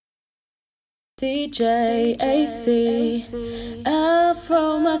DJ AC,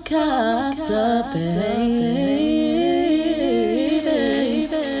 Afro Mokassa, baby.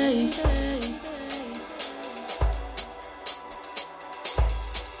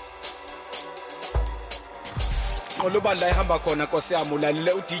 Oluba la ihamba khona Nkosi yami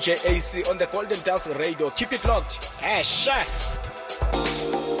ulalele uDJ AC on the Golden Dance Radio. Keep it locked. Hashtag.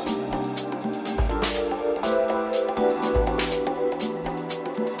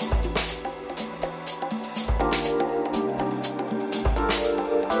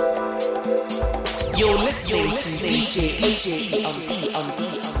 You're listening to DJ AC on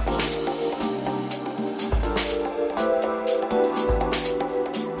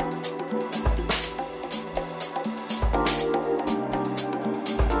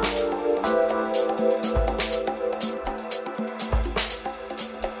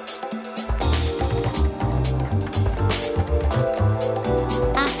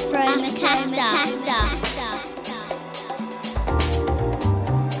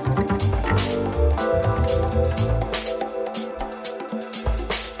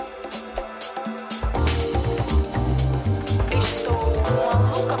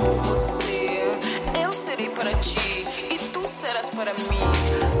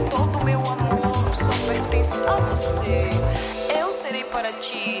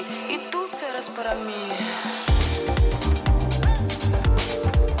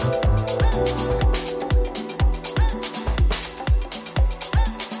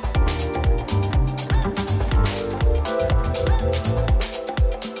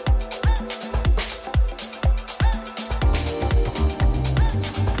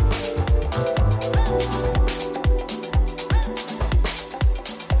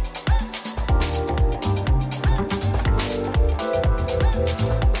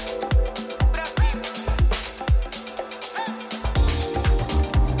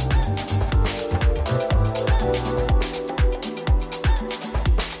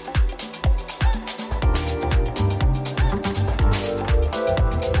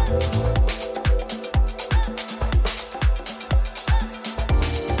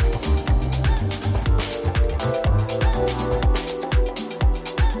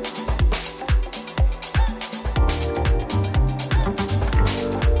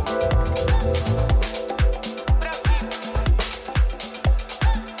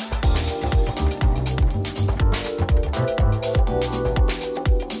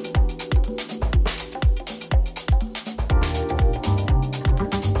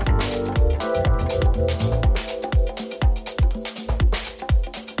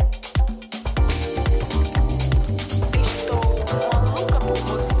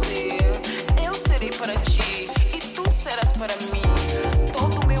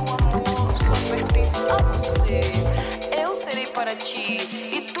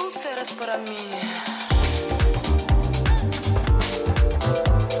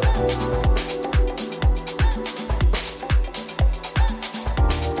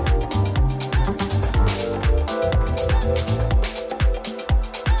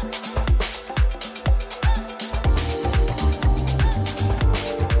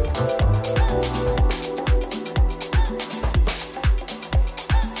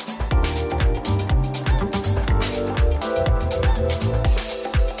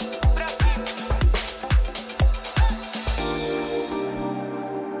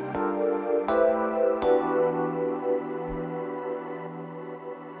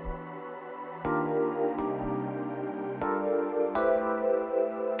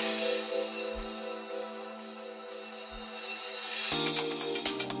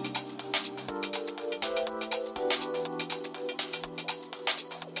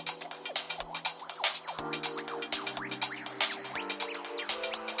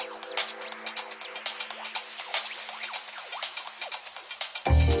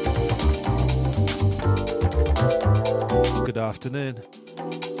Good afternoon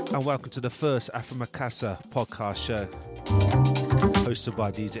and welcome to the first Afro Mokassa podcast show hosted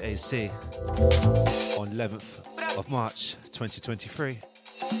by DJ AC on 11th of March 2023,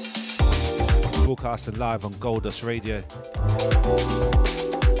 broadcasting live on Goldust Radio.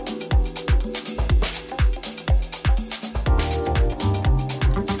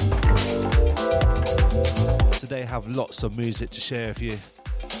 Today I have lots of music to share with you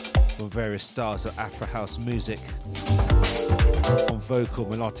from various styles of Afro House music, from vocal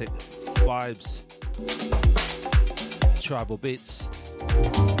melodic vibes, tribal beats,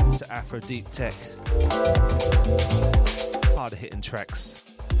 to Afro deep tech, harder hitting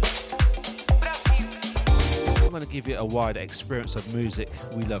tracks. I'm going to give you a wider experience of music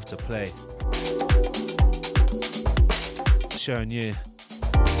we love to play, showing you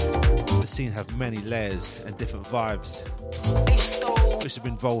The scene have many layers and different vibes, which have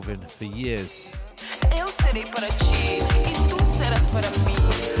been evolving for years. Eu serei para ti e tu serás para mim.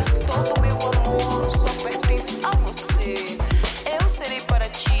 Todo meu amor só pertence a você. Eu serei para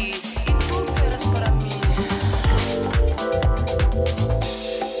ti e tu serás para mim.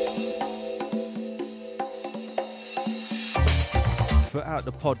 Throughout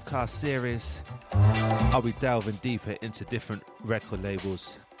the podcast series, I'll be delving deeper into different record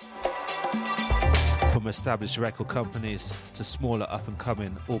labels, from established record companies to smaller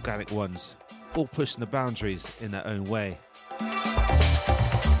up-and-coming organic ones, all pushing the boundaries in their own way,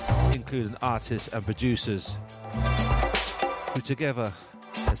 including artists and producers who together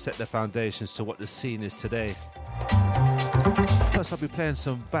have set the foundations to what the scene is today. Plus, I'll be playing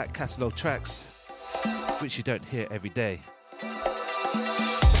some back catalogue tracks which you don't hear every day.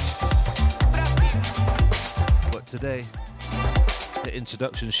 But today, the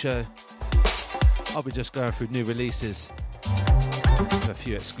introduction show, I'll be just going through new releases with a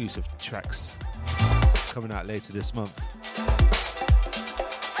few exclusive tracks coming out later this month.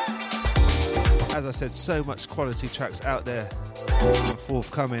 As I said, so much quality tracks out there and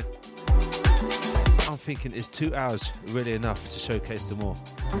forthcoming. I'm thinking, is 2 hours really enough to showcase them all?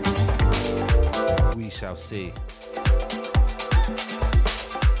 We shall see.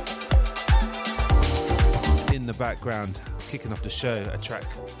 In the background, kicking off the show, a track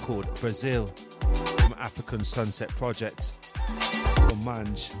called Brazil from African Sunset Project from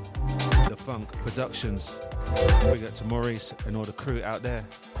Manj, The Funk Productions. Bring it to Maurice and all the crew out there.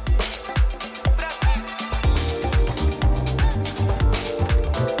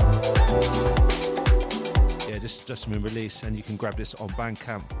 Yeah, just been released and you can grab this on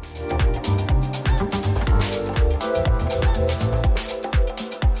Bandcamp.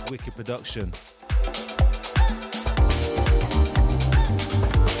 Wicked production.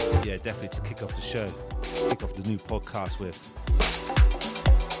 Yeah, definitely to kick off the show, kick off the new podcast with.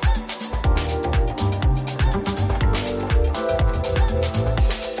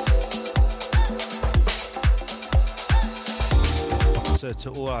 So to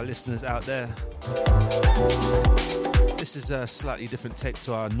all our listeners out there, this is a slightly different take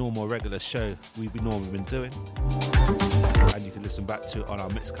to our normal regular show we've normally been doing, and you can listen back to it on our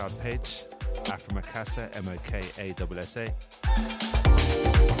Mixcloud page, Afro Mokassa, Mokassa.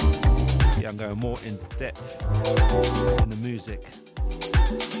 Yeah, I'm going more in depth in the music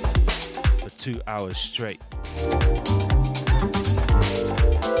for 2 hours straight.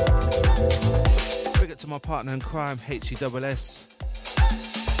 Bring it to my partner in crime, HESS.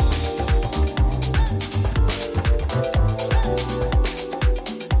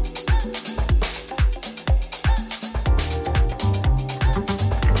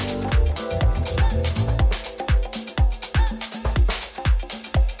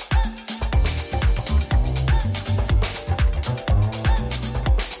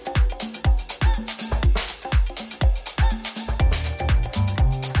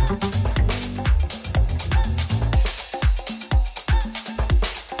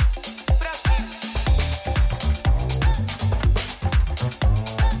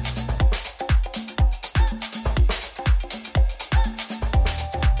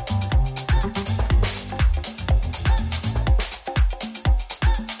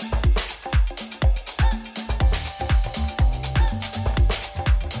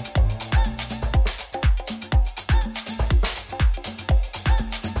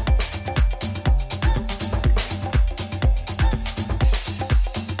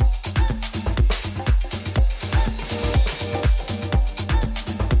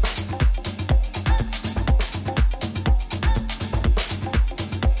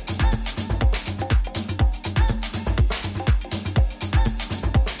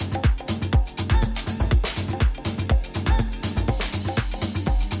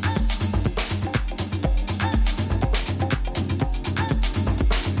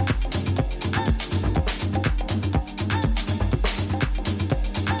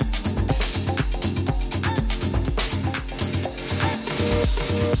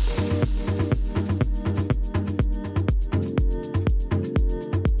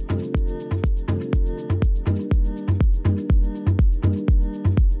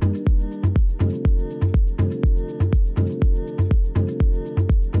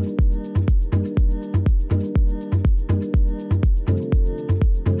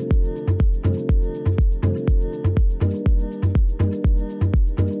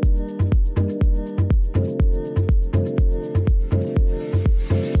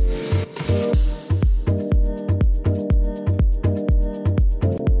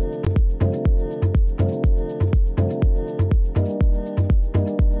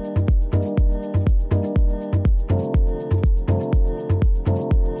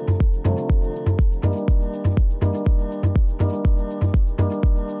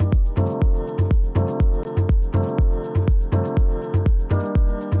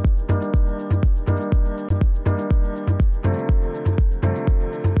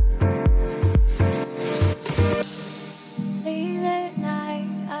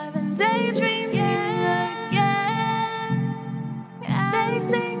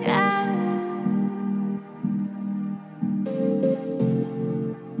 sing out.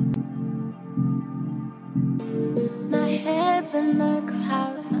 My head's in the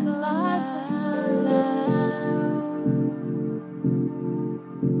clouds, so loud,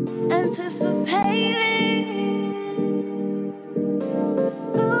 anticipating.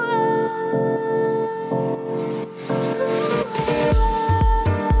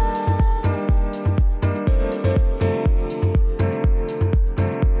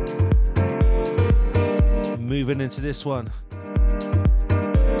 Moving into this one.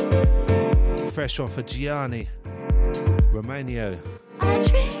 Fresh one for Gianni Romano.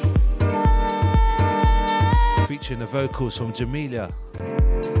 Featuring the vocals from Jamelia.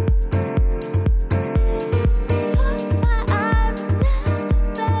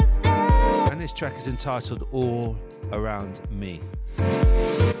 And this track is entitled All Around Me.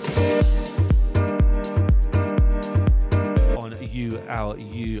 On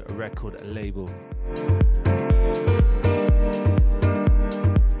ULU record label.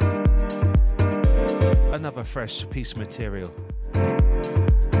 Another fresh piece of material.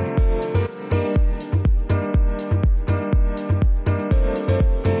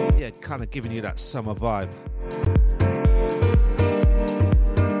 Yeah, kind of giving you that summer vibe.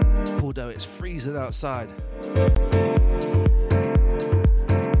 Although it's freezing outside.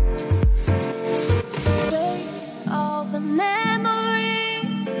 All the memory,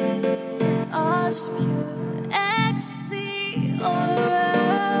 it's all just pure ecstasy all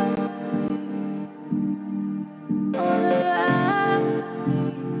around. All around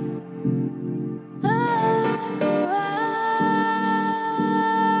me.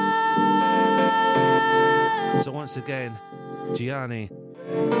 So once again, Gianni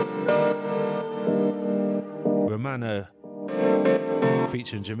Romano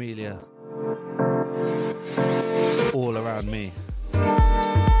featuring Jamelia. All Around Me. Oh,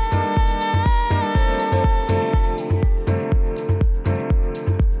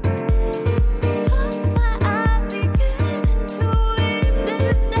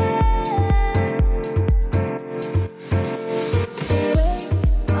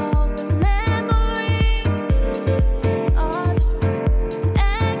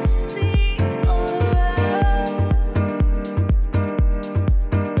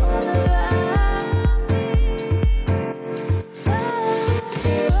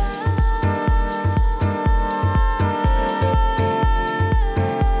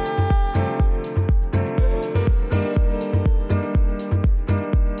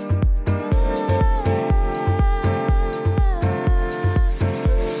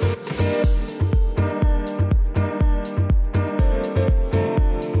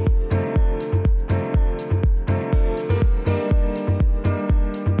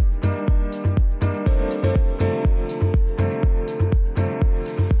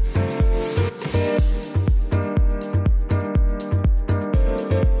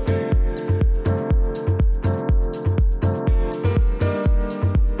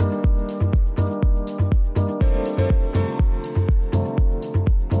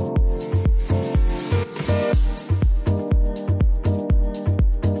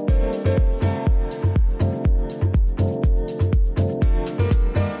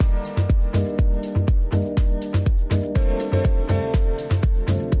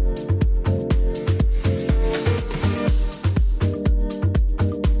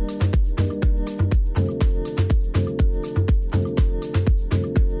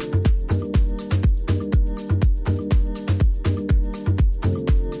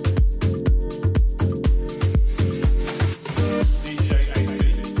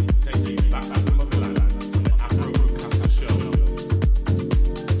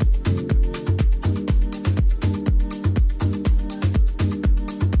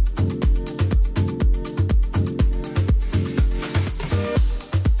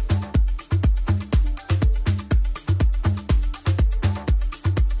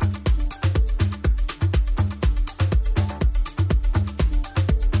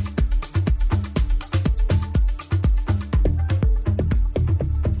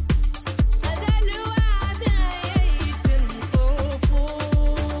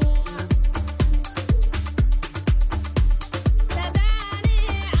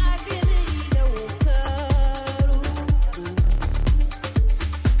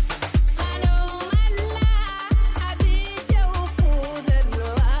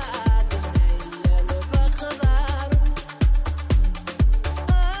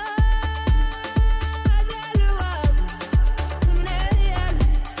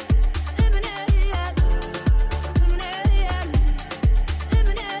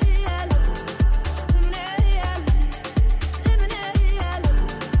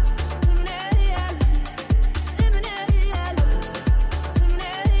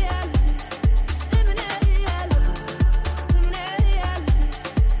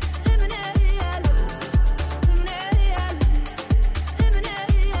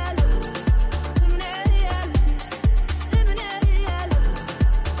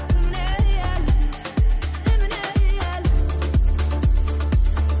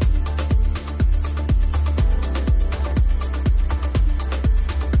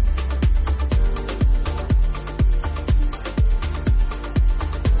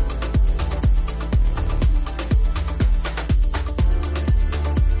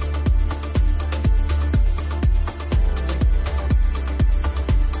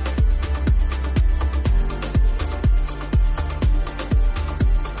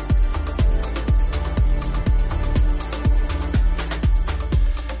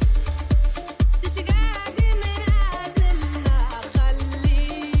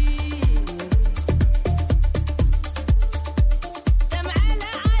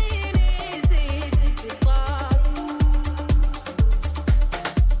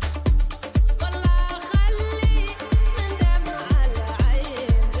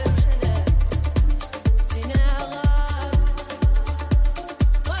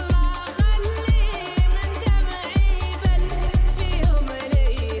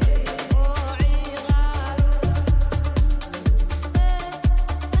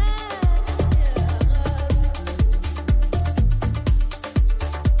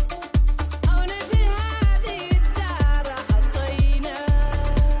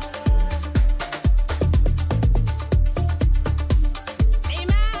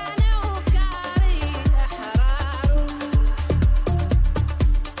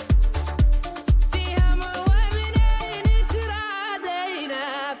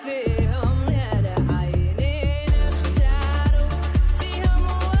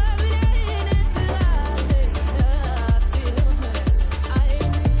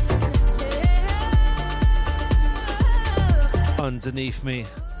 underneath me.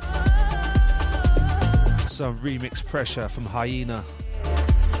 Some remix pressure from Hyena.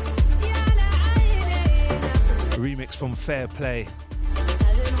 Remix from Fair Play.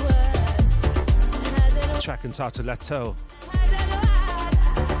 Track entitled Lato.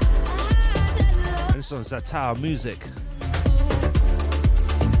 And this one's Zatar Music.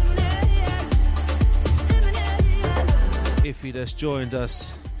 If you just joined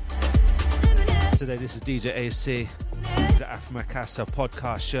us today, this is DJ AC, the Afro Mokassa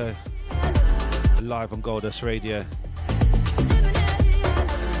podcast show, live on Goldust Radio.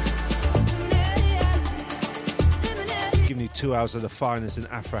 Giving you 2 hours of the finest in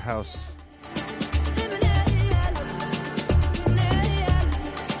Afro House.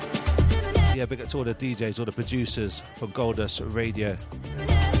 Yeah, big up to all the DJs, all the producers from Goldust Radio.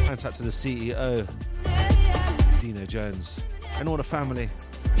 Thanks out to the CEO, Dino Jones, and all the family.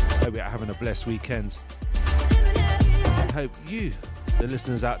 Hope you're having a blessed weekend. And hope you, the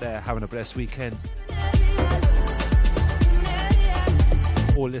listeners out there, are having a blessed weekend.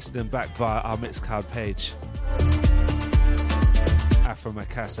 Or listening back via our Mixcloud page. Afro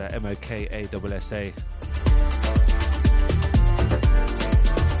Mokassa, Mokassa.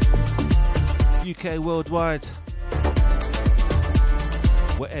 UK worldwide.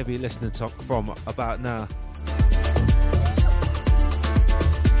 Wherever you're listening to from about now.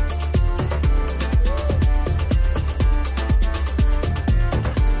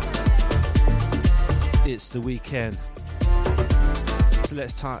 It's the weekend, so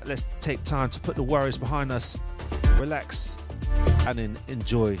let's take time to put the worries behind us, relax, and then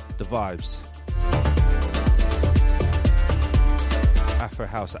enjoy the vibes. Afro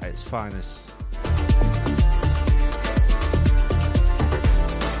House at its finest.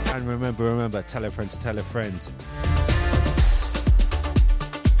 And remember, tell a friend to tell a friend.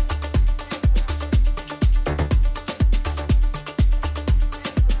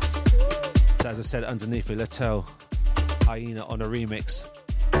 As I said, underneath it, Latel, Hyena on a remix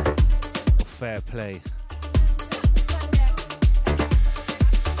of Fair Play.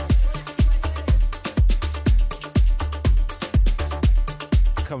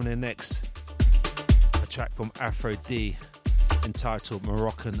 Coming in next, a track from Afro D entitled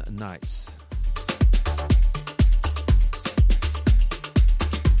Moroccan Nights.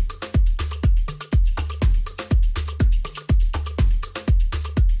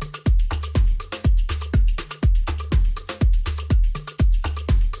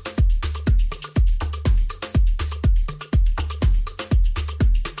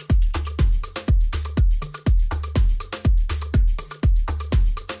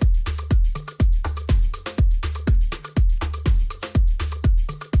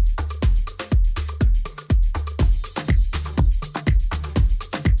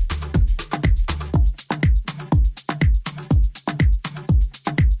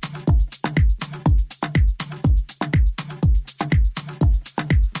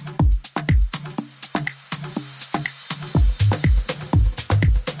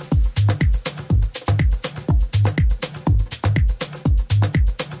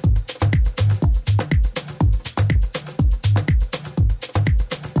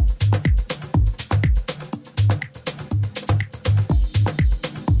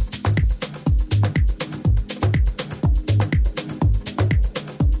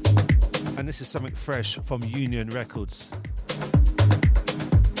 Something fresh from Union Records.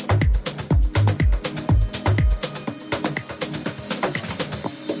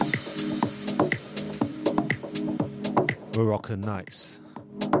 Moroccan Nights.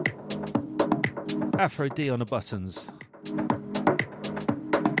 Afro D on the buttons.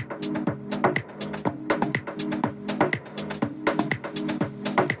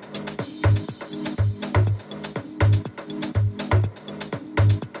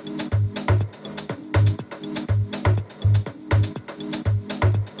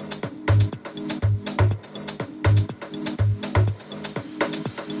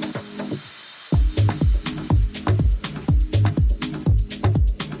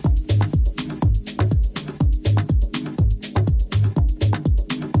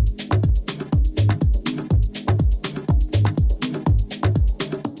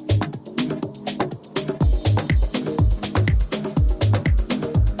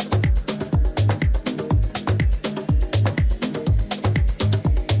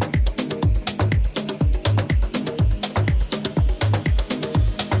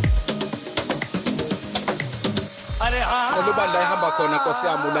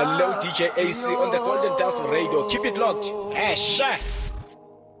 DJ AC on the Golden Dust Radio. Keep it locked. Hash.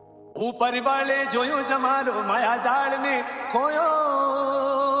 ऊपर वाले जो यूं जमालो माया जाल में खोयो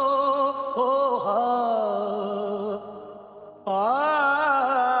ओ हा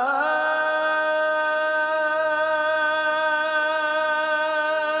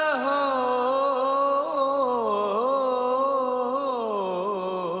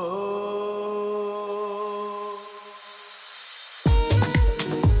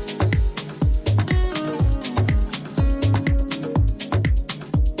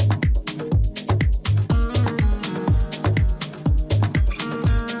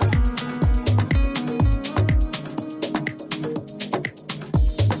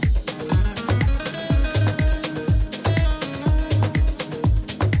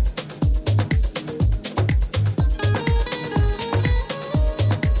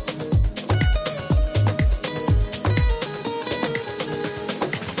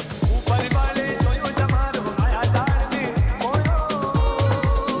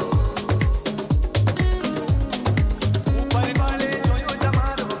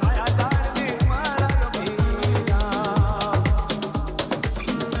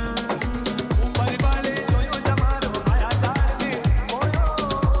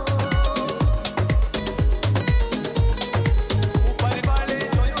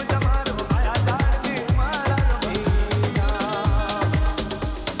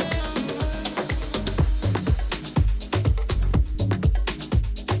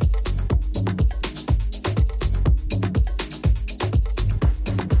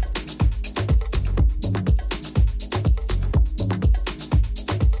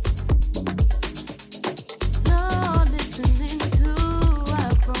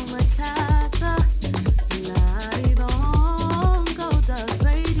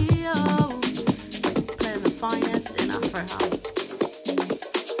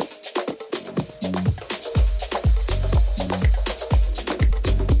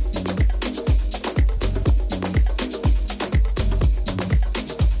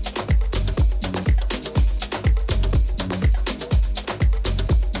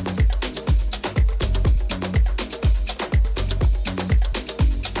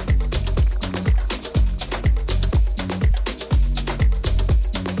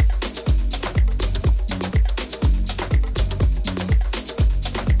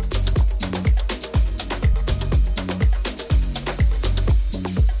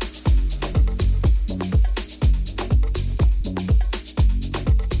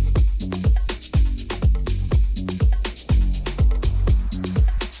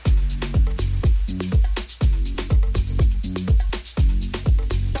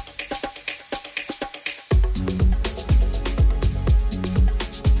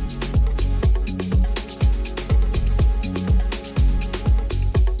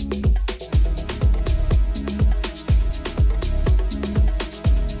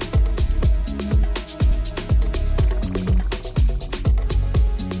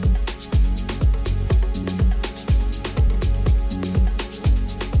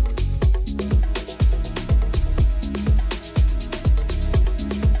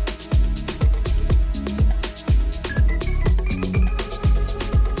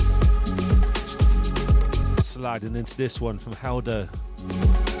Sliding into this one from Haldo.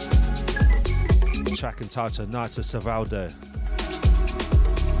 Track entitled Nata Savaldo.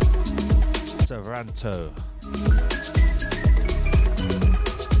 Saranto.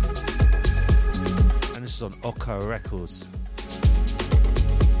 And this is on Oko Records.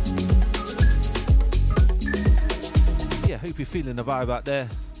 Yeah, hope you're feeling the vibe out there.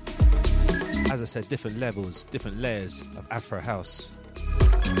 As I said, different levels, different layers of Afro House.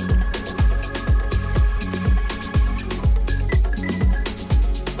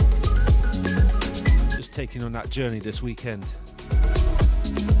 Just taking on that journey this weekend.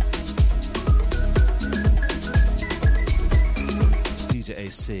 DJ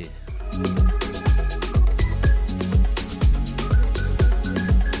AC.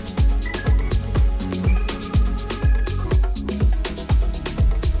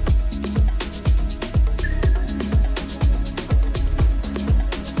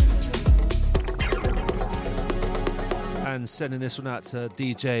 And sending this one out to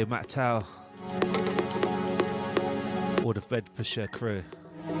DJ Matt Tao, or the Bedfordshire crew.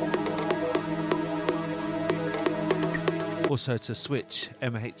 Also to Switch,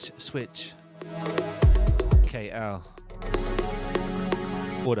 MH Switch, KL,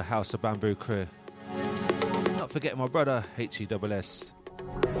 or the House of Bamboo crew. Not forgetting my brother, HESS.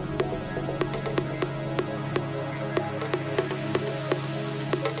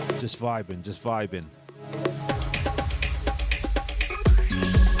 Just vibing, just vibing.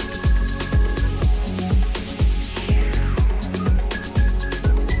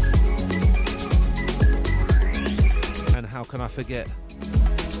 How can I forget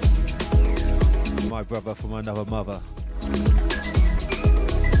my brother from another mother,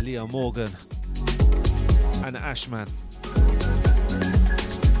 Leo Morgan and Ashman.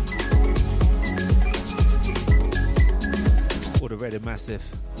 Or the Reading Massive.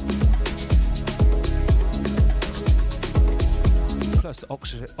 Plus the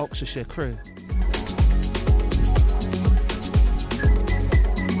Oxfordshire crew.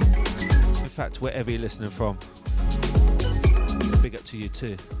 In fact, wherever you're listening from, big up to you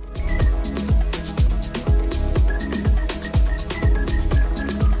too.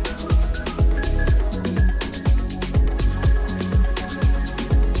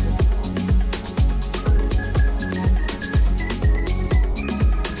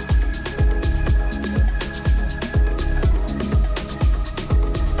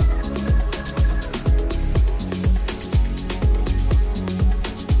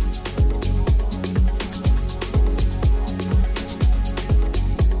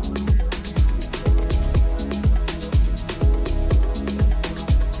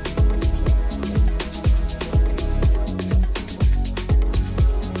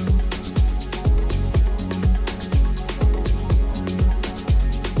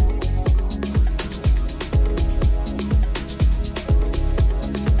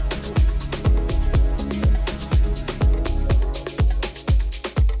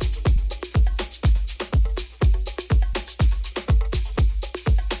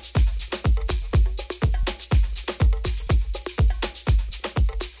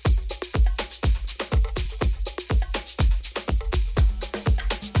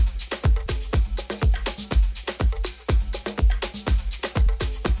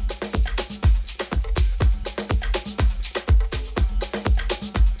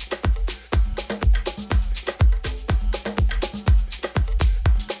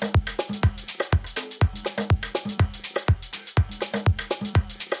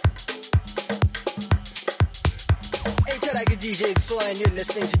 And you're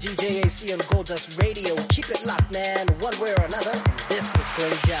listening to DJ AC on Goldust Radio. Keep it locked, man, one way or another. This is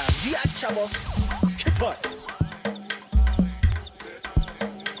going down. Yeah, chavos. Skip on.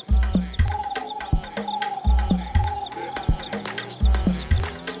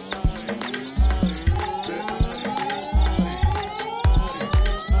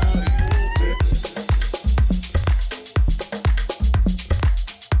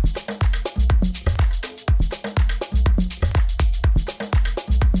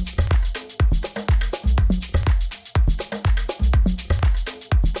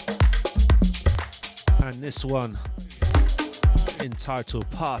 This one entitled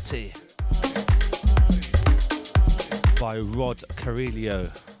Party by Rod Carrillo.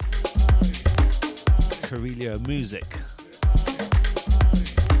 Carrillo Music.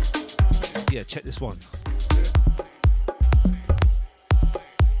 Yeah, check this one.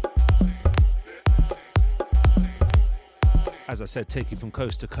 As I said, taking from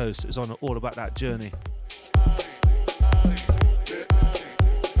coast to coast, it's on all about that journey.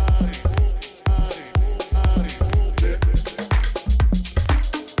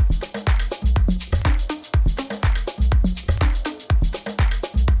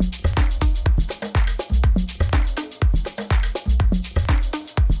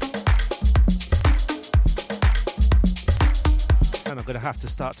 going to have to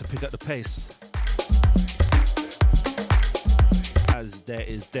start to pick up the pace, as there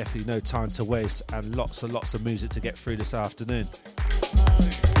is definitely no time to waste and lots and lots of music to get through this afternoon.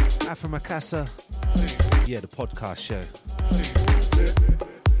 Afro Mokassa, yeah, the podcast show.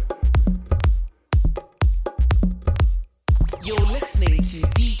 You're listening to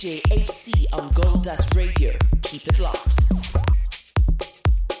DJ AC on Goldust Radio. Keep it locked.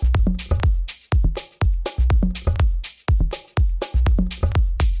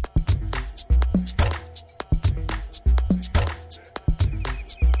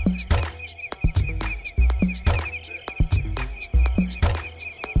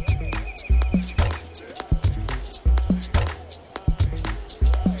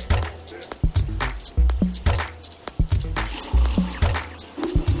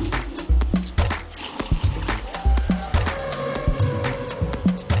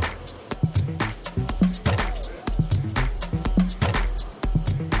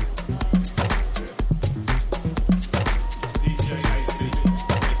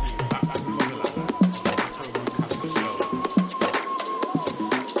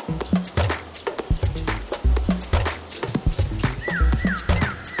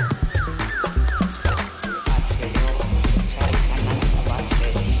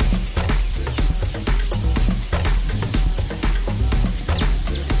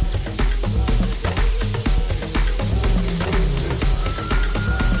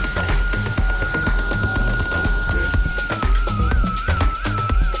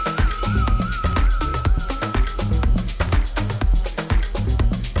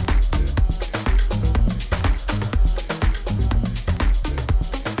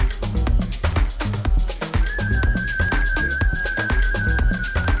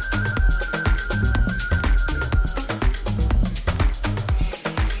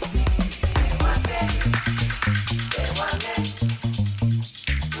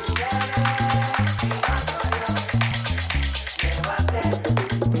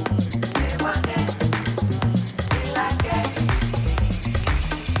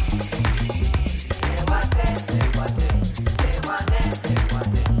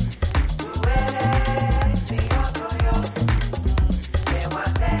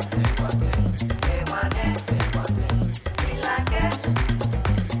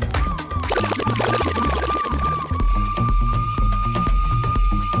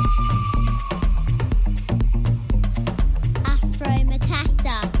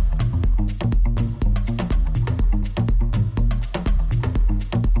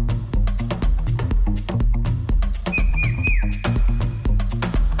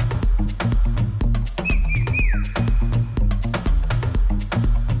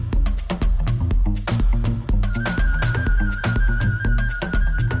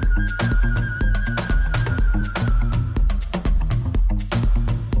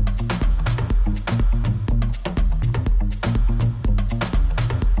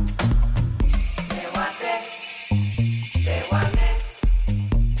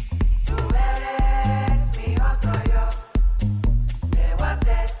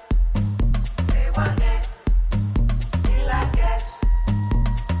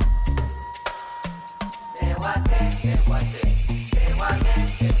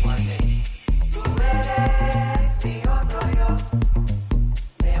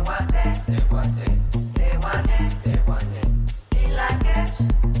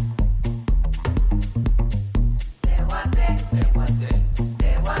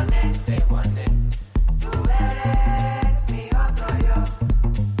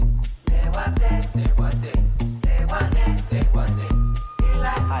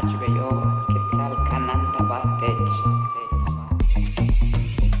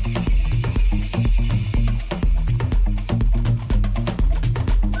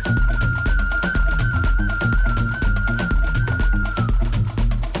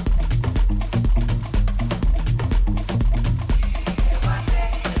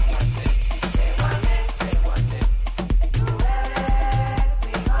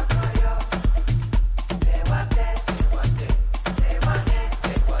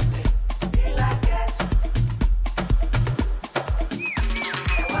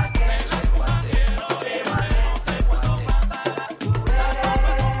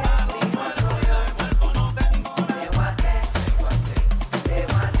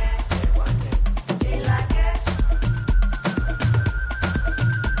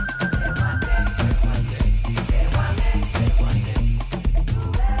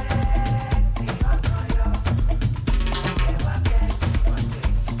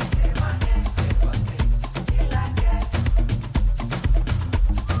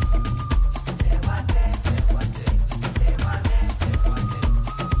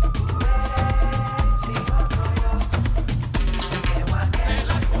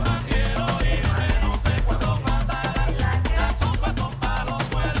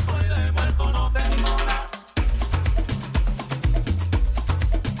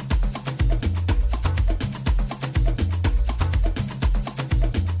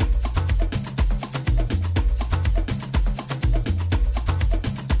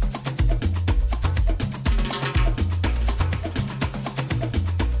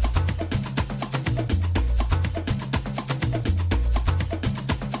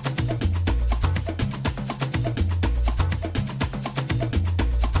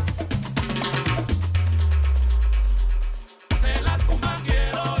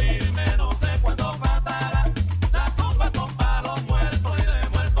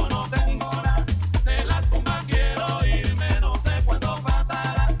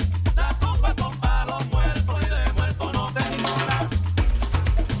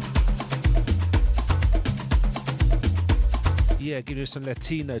 giving you some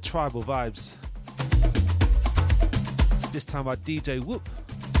Latino tribal vibes. This time by DJ Whoop.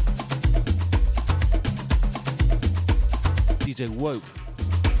 DJ Wope.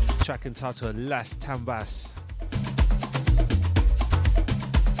 Track entitled Las Tambas.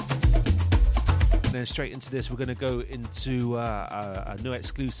 And then straight into this, we're going to go into a new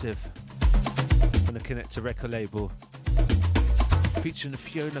exclusive on the Connector record label featuring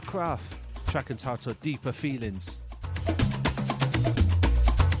Fiona Craft. Track entitled Deeper Feelings.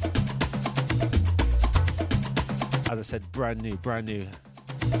 As I said, brand new,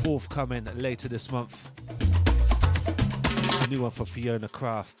 forthcoming later this month. A new one for Fiona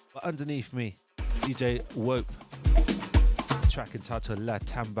Craft. But underneath me, DJ Wope. Track entitled La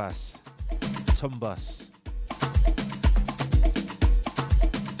Tambas. Tumbas.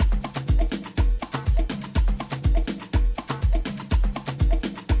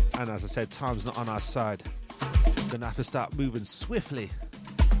 And as I said, time's not on our side. We're gonna have to start moving swiftly.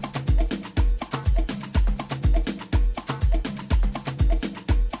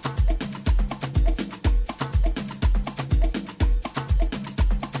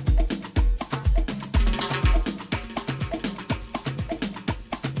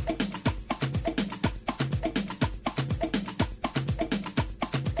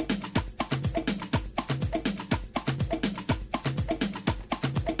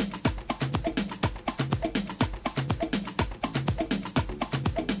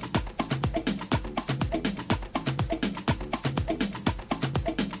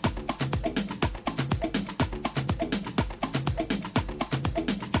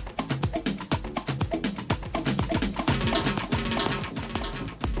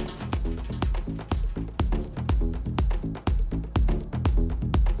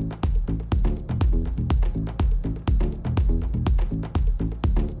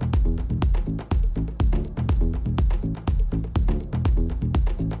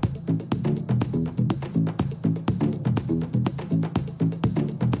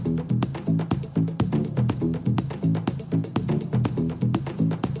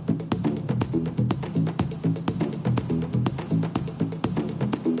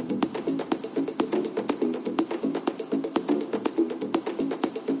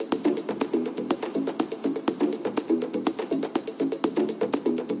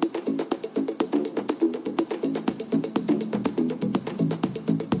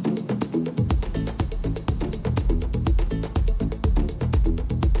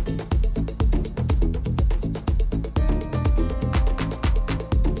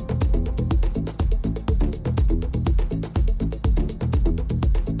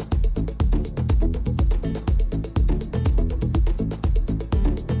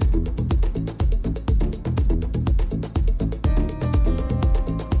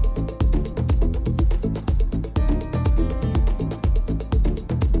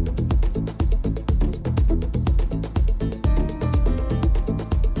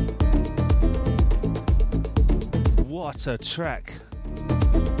 What a track.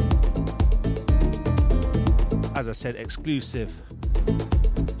 As I said, exclusive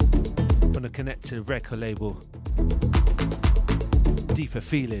from the Connected record label. Deeper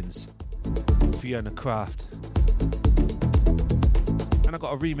Feelings, Fiona Craft. And I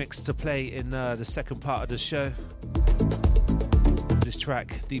got a remix to play in the second part of the show. This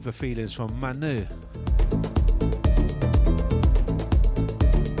track, Deeper Feelings, from Manu.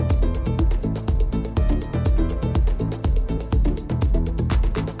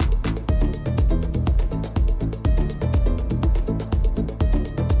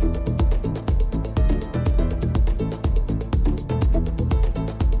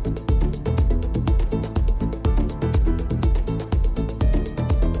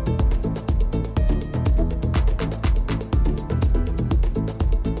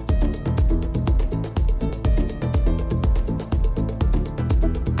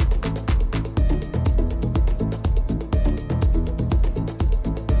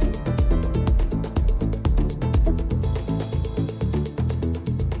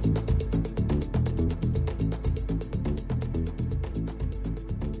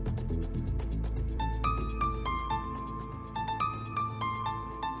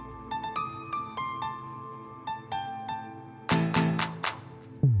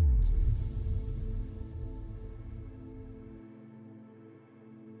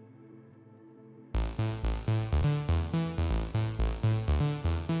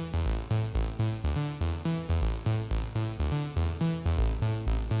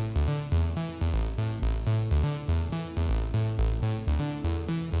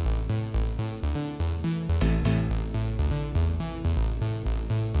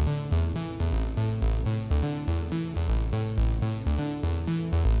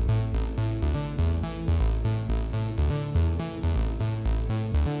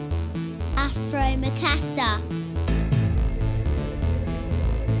 Afro Mokassa.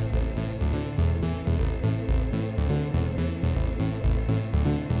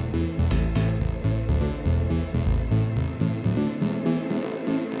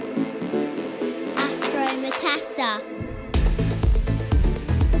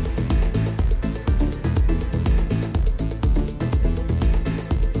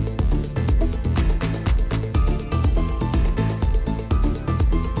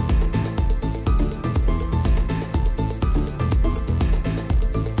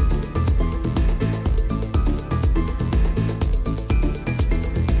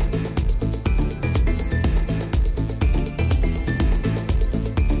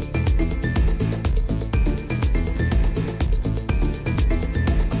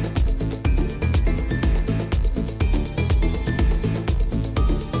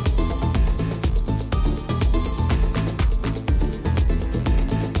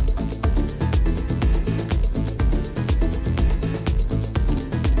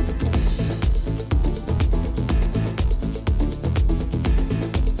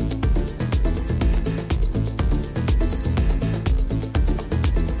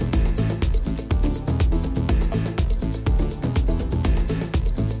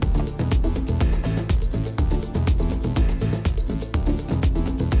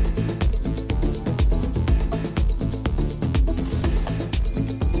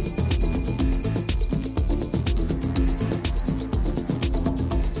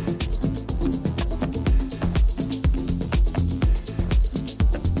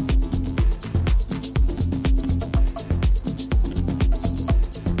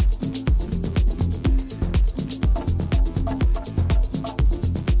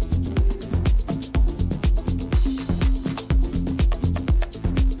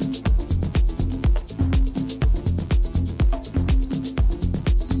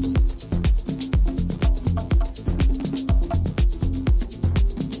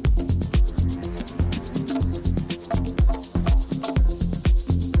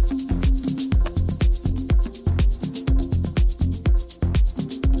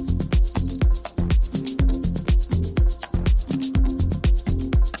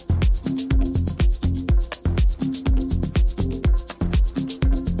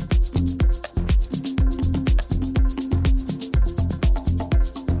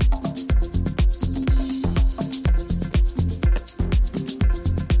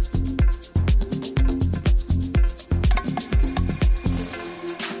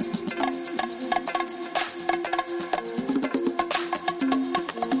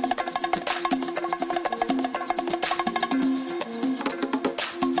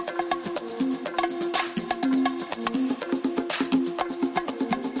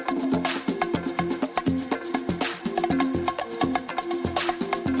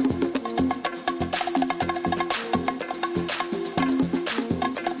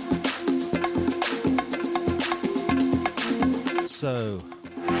 So,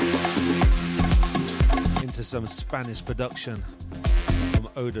 into some Spanish production from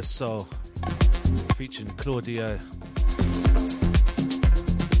Oda Soul, featuring Claudio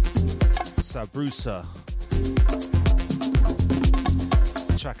Sabrusa,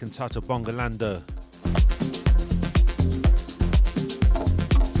 track entitled Bongalando.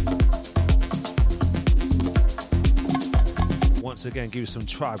 Once again, give you some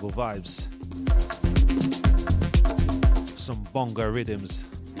tribal vibes, some bongo rhythms.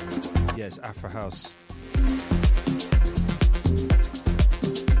 Yes, Afro House.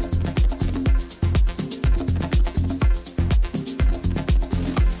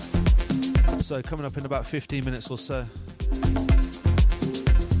 So coming up in about 15 minutes or so,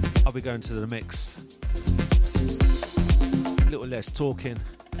 I'll be going to the mix. A little less talking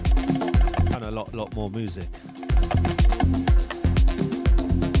and a lot more music.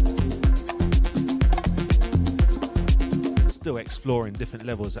 Still exploring different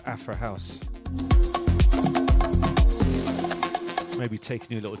levels of Afro House. Maybe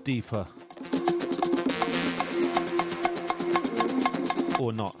taking you a little deeper.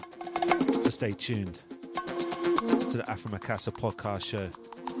 Or not. So stay tuned to the Afro Mokassa podcast show.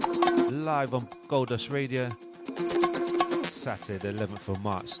 Live on Goldust Radio. Saturday the 11th of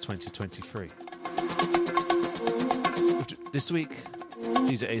March 2023. This week,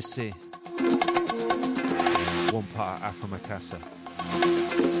 DJ AC. One part of Afro Mokassa.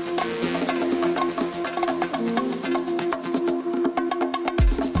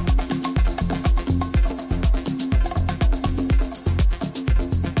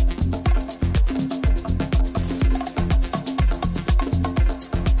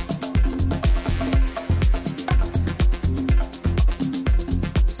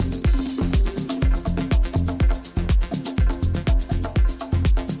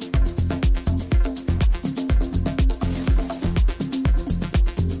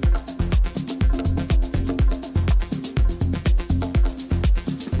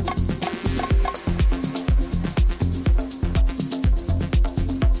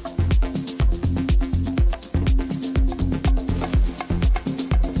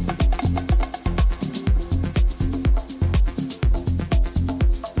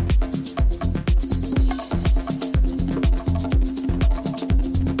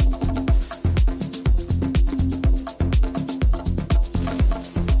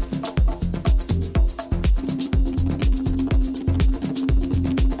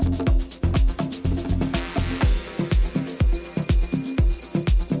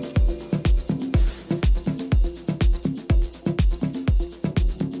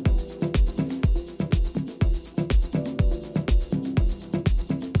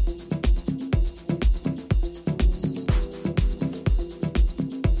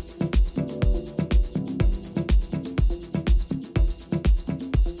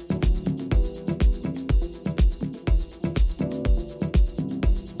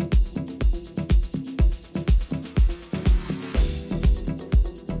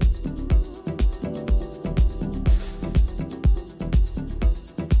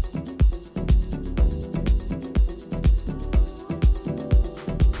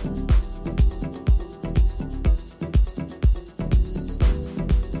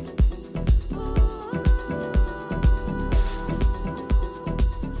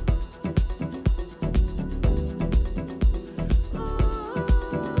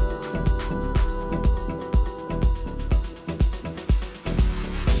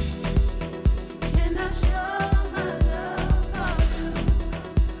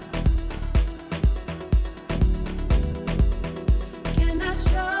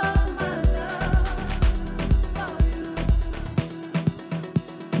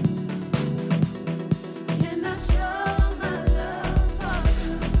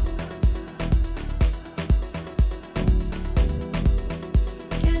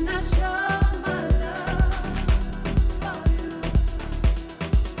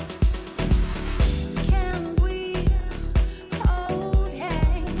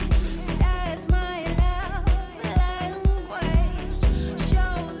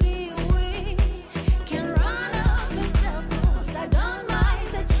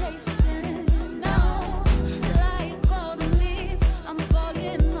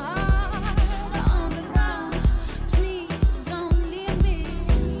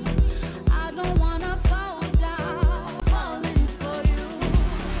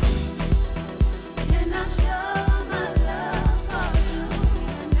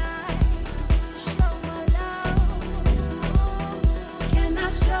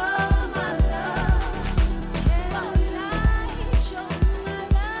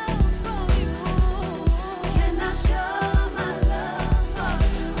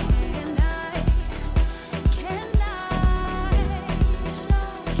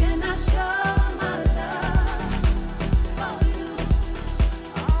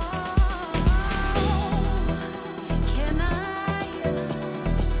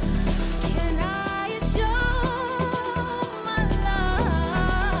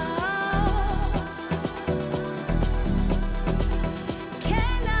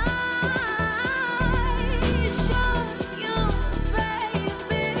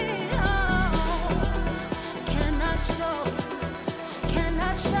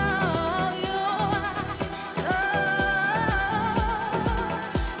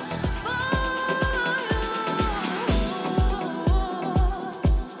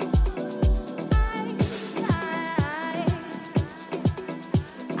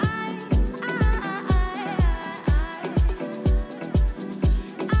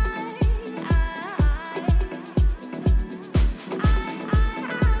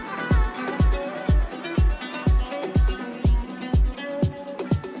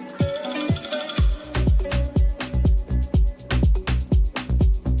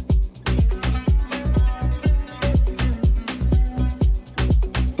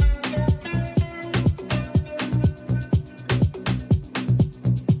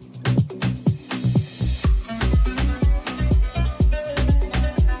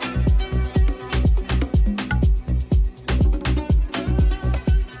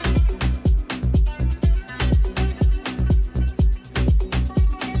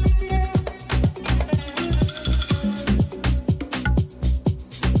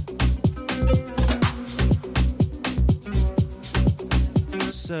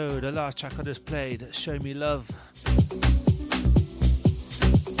 the last track I just played, Show Me Love.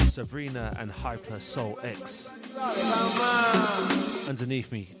 Sabrina and Hyper Soul X.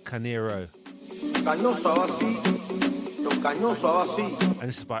 Underneath me, Canero. And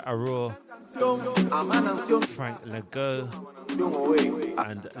this is by Aurora, Frank Lego,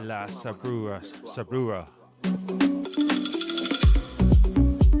 and La Sabrura.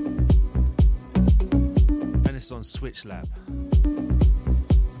 And it's on Switch Lab.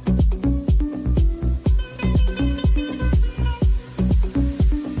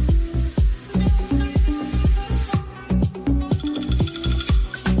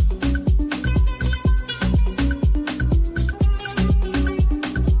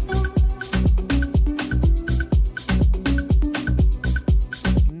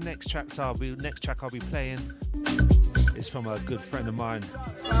 Next track I'll be playing is from a good friend of mine,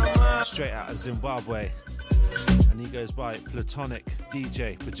 straight out of Zimbabwe, and he goes by Platonic,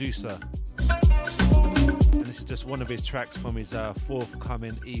 DJ, producer. And this is just one of his tracks from his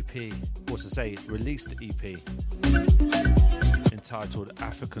forthcoming EP, or to say, released EP, entitled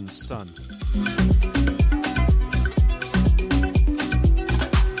African Sun.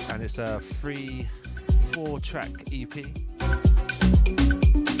 And it's a 4-track EP.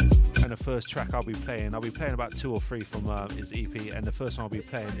 And the first track I'll be playing about 2 or 3 from his EP, and the first one I'll be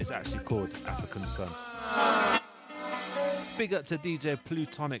playing is actually called African Sun. Big up to DJ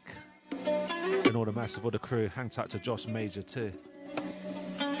Plutonic and all the massive other crew. Hang tight to Josh Major too.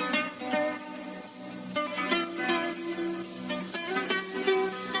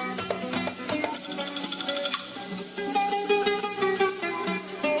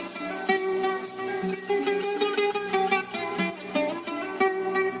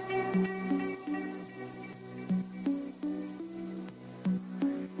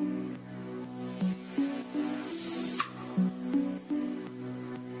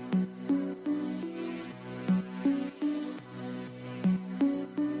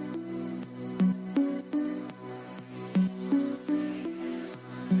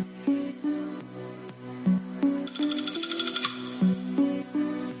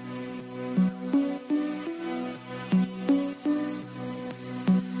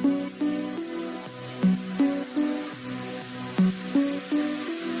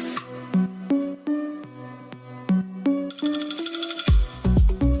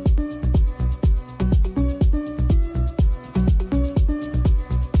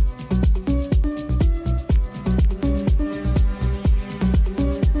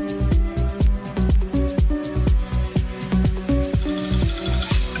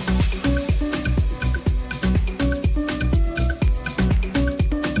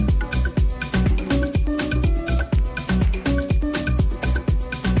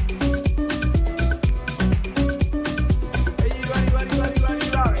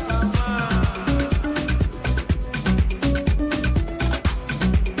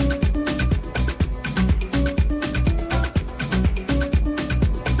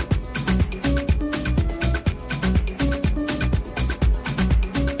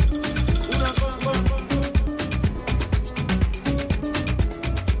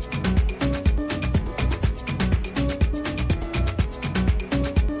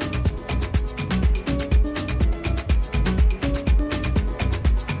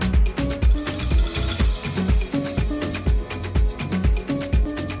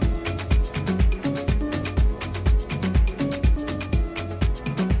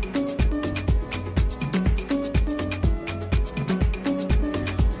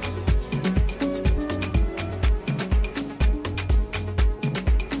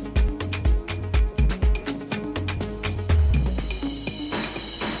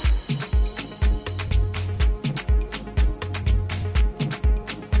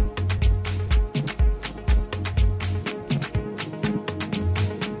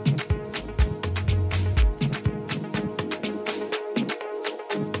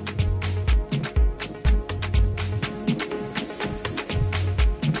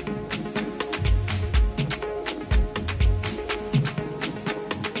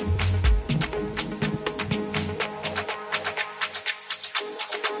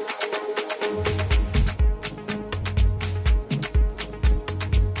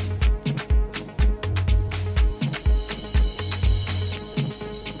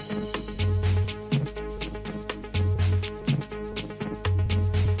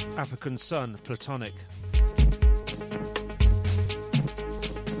 African Sun, Platonic.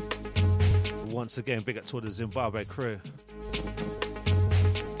 Once again, big up to the Zimbabwe crew.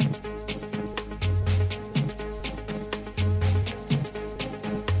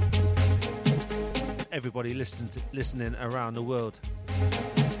 Everybody listening around the world.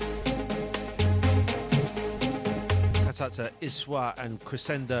 Shouts out to Iswa and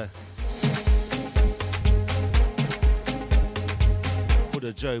Crescendo. For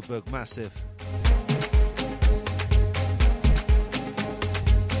the Joburg Massive.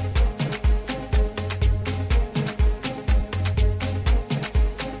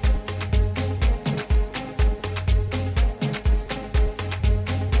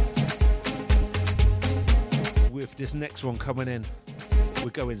 With this next one coming in, we're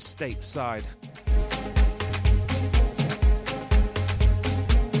going stateside.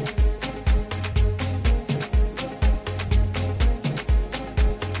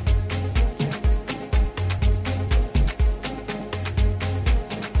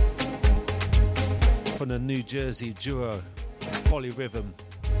 From the New Jersey duo Polyrhythm,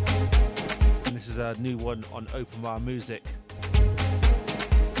 and this is a new one on Open Bar Music,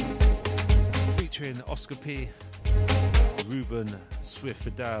 featuring Oscar P, Ruben Swift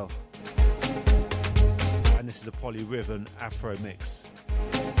Fidel, and this is the Polyrhythm Afro mix,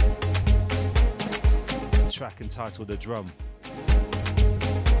 track entitled The Drum.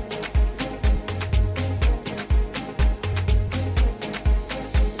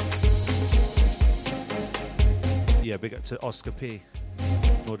 Yeah, big up to Oscar P,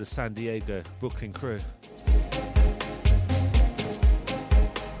 or the San Diego, Brooklyn crew.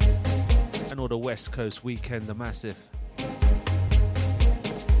 And all the West Coast Weekend, the Massive.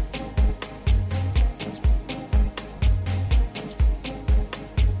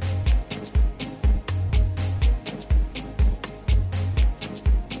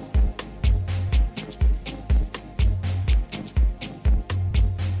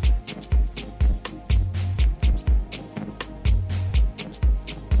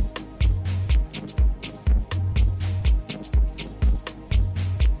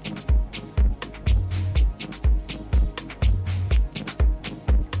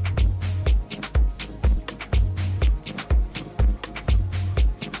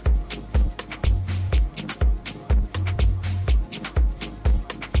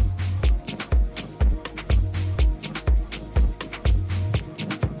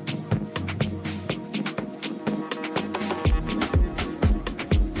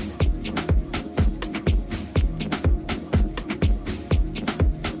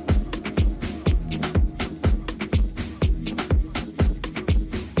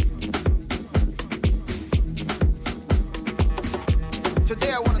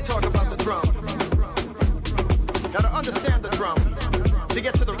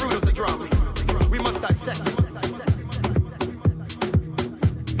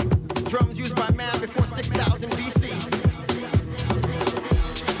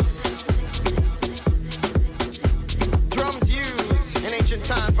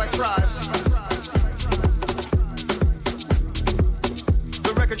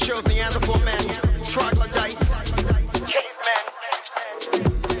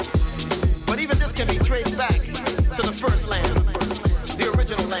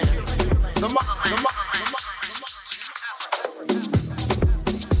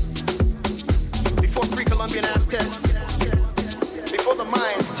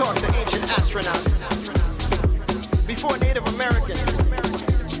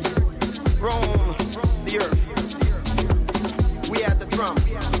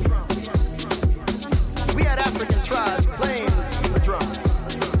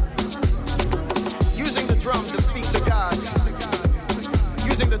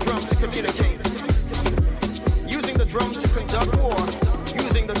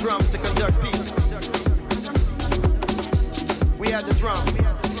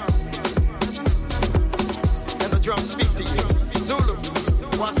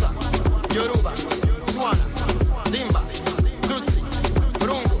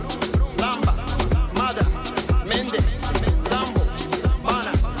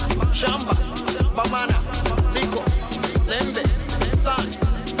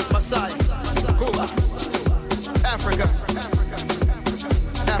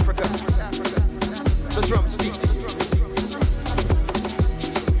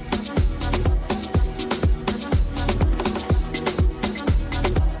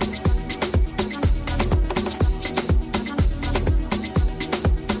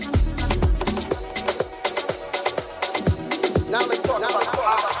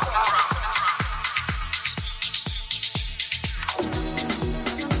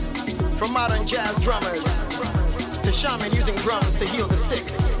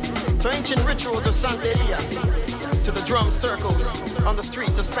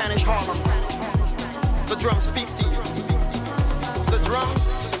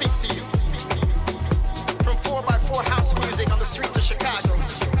 House music on the streets of Chicago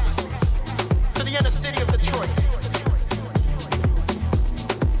to the inner city of Detroit,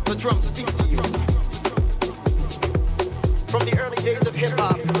 the drum speaks to you. From the early days of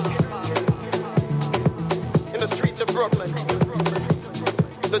hip-hop, in the streets of Brooklyn,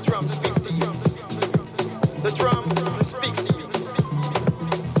 the drum speaks to you. The drum speaks to you.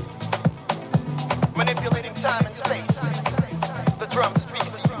 Manipulating time and space, the drum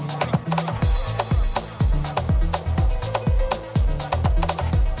speaks to you.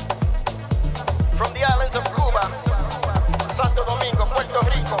 From the islands of Cuba, Santo Domingo, Puerto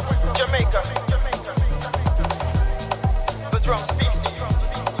Rico, Jamaica, the drum speaks to you.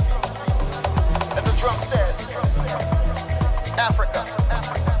 And the drum says, Africa,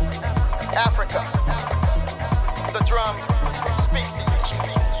 Africa. The drum speaks to you.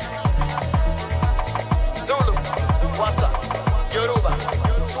 Zulu, Wassa, Yoruba,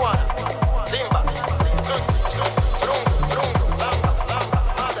 Swana, Zimba, Tutsi, Rungu, Rungu, Lamba, Lamba,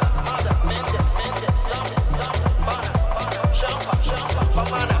 Mada, Mada, Mende, Mende, Zambi, Zambi, Bana, Bana, Shamba, Shamba,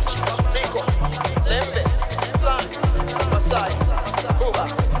 Pamana, Nico, Lembe, San, Masai, Cuba,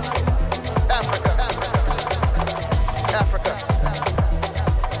 Africa, Africa, Africa.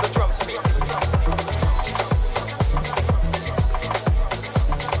 The drum speaks to you.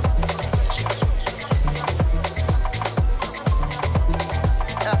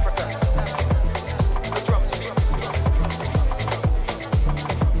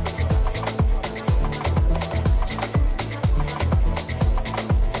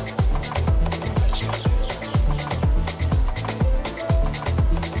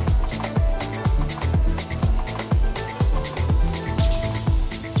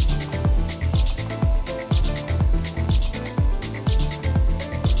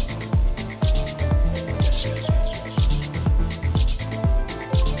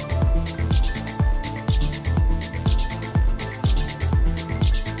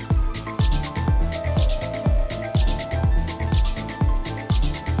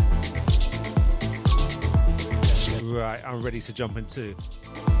 I'm ready to jump into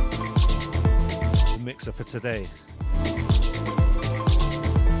the mixer for today.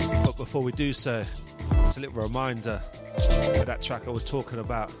 But before we do so, it's a little reminder of that track I was talking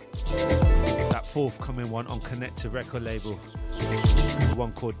about, that forthcoming one on Connected record label, the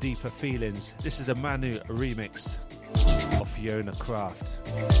one called Deeper Feelings. This is the Manu remix of Fiona Craft.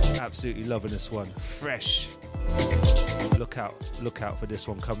 Absolutely loving this one, fresh. Look out for this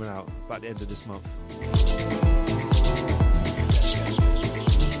one coming out by the end of this month.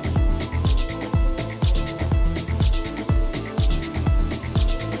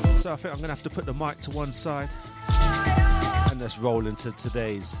 So I think I'm going to have to put the mic to one side and let's roll into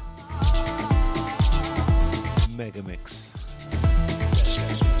today's mega mix.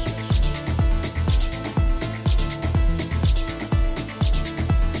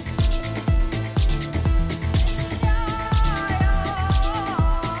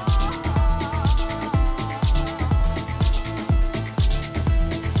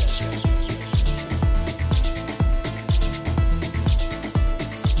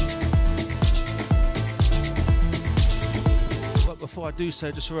 Before I do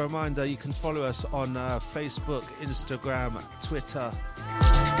so, just a reminder, you can follow us on Facebook, Instagram, Twitter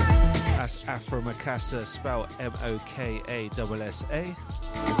as Afro Mokassa, spelled Mokaassa.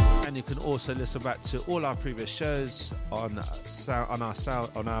 And you can also listen back to all our previous shows on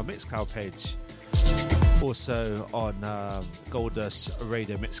our Mixcloud page, also on Goldust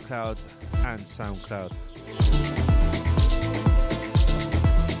Radio Mixcloud and SoundCloud.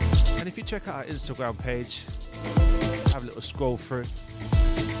 And if you check out our Instagram page, have a little scroll through.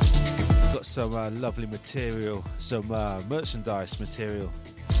 We've got some lovely material, some merchandise material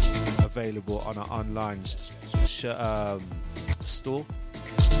available on our online store.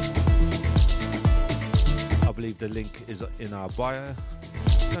 I believe the link is in our bio.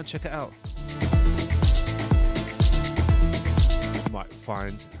 Go and check it out. You might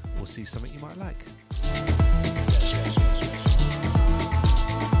find or see something you might like.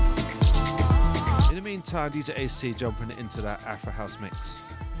 In the meantime, DJ AC jumping into that Afro House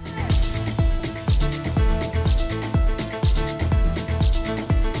mix.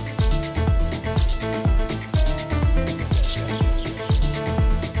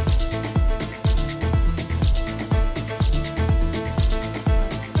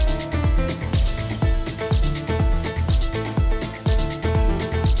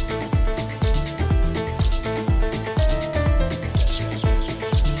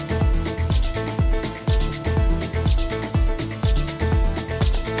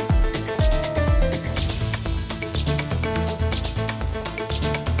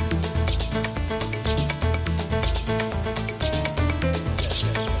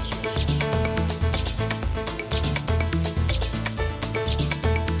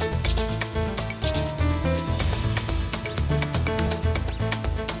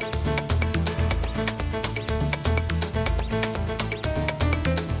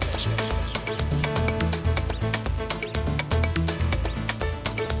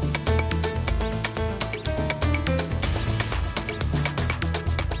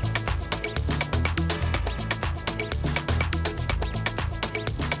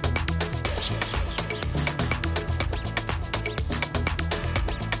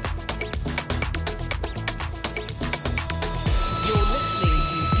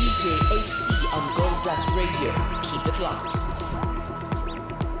 locked.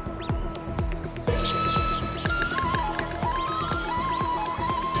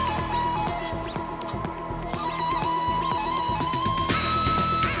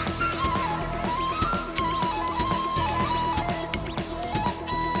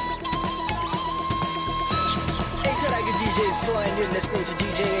 DJ Soy and you're listening to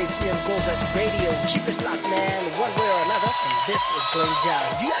DJ AC on Goldust Radio. Keep it locked, man, one way or another, and this is going down.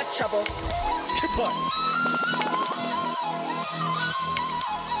 Dia chavos, skip on.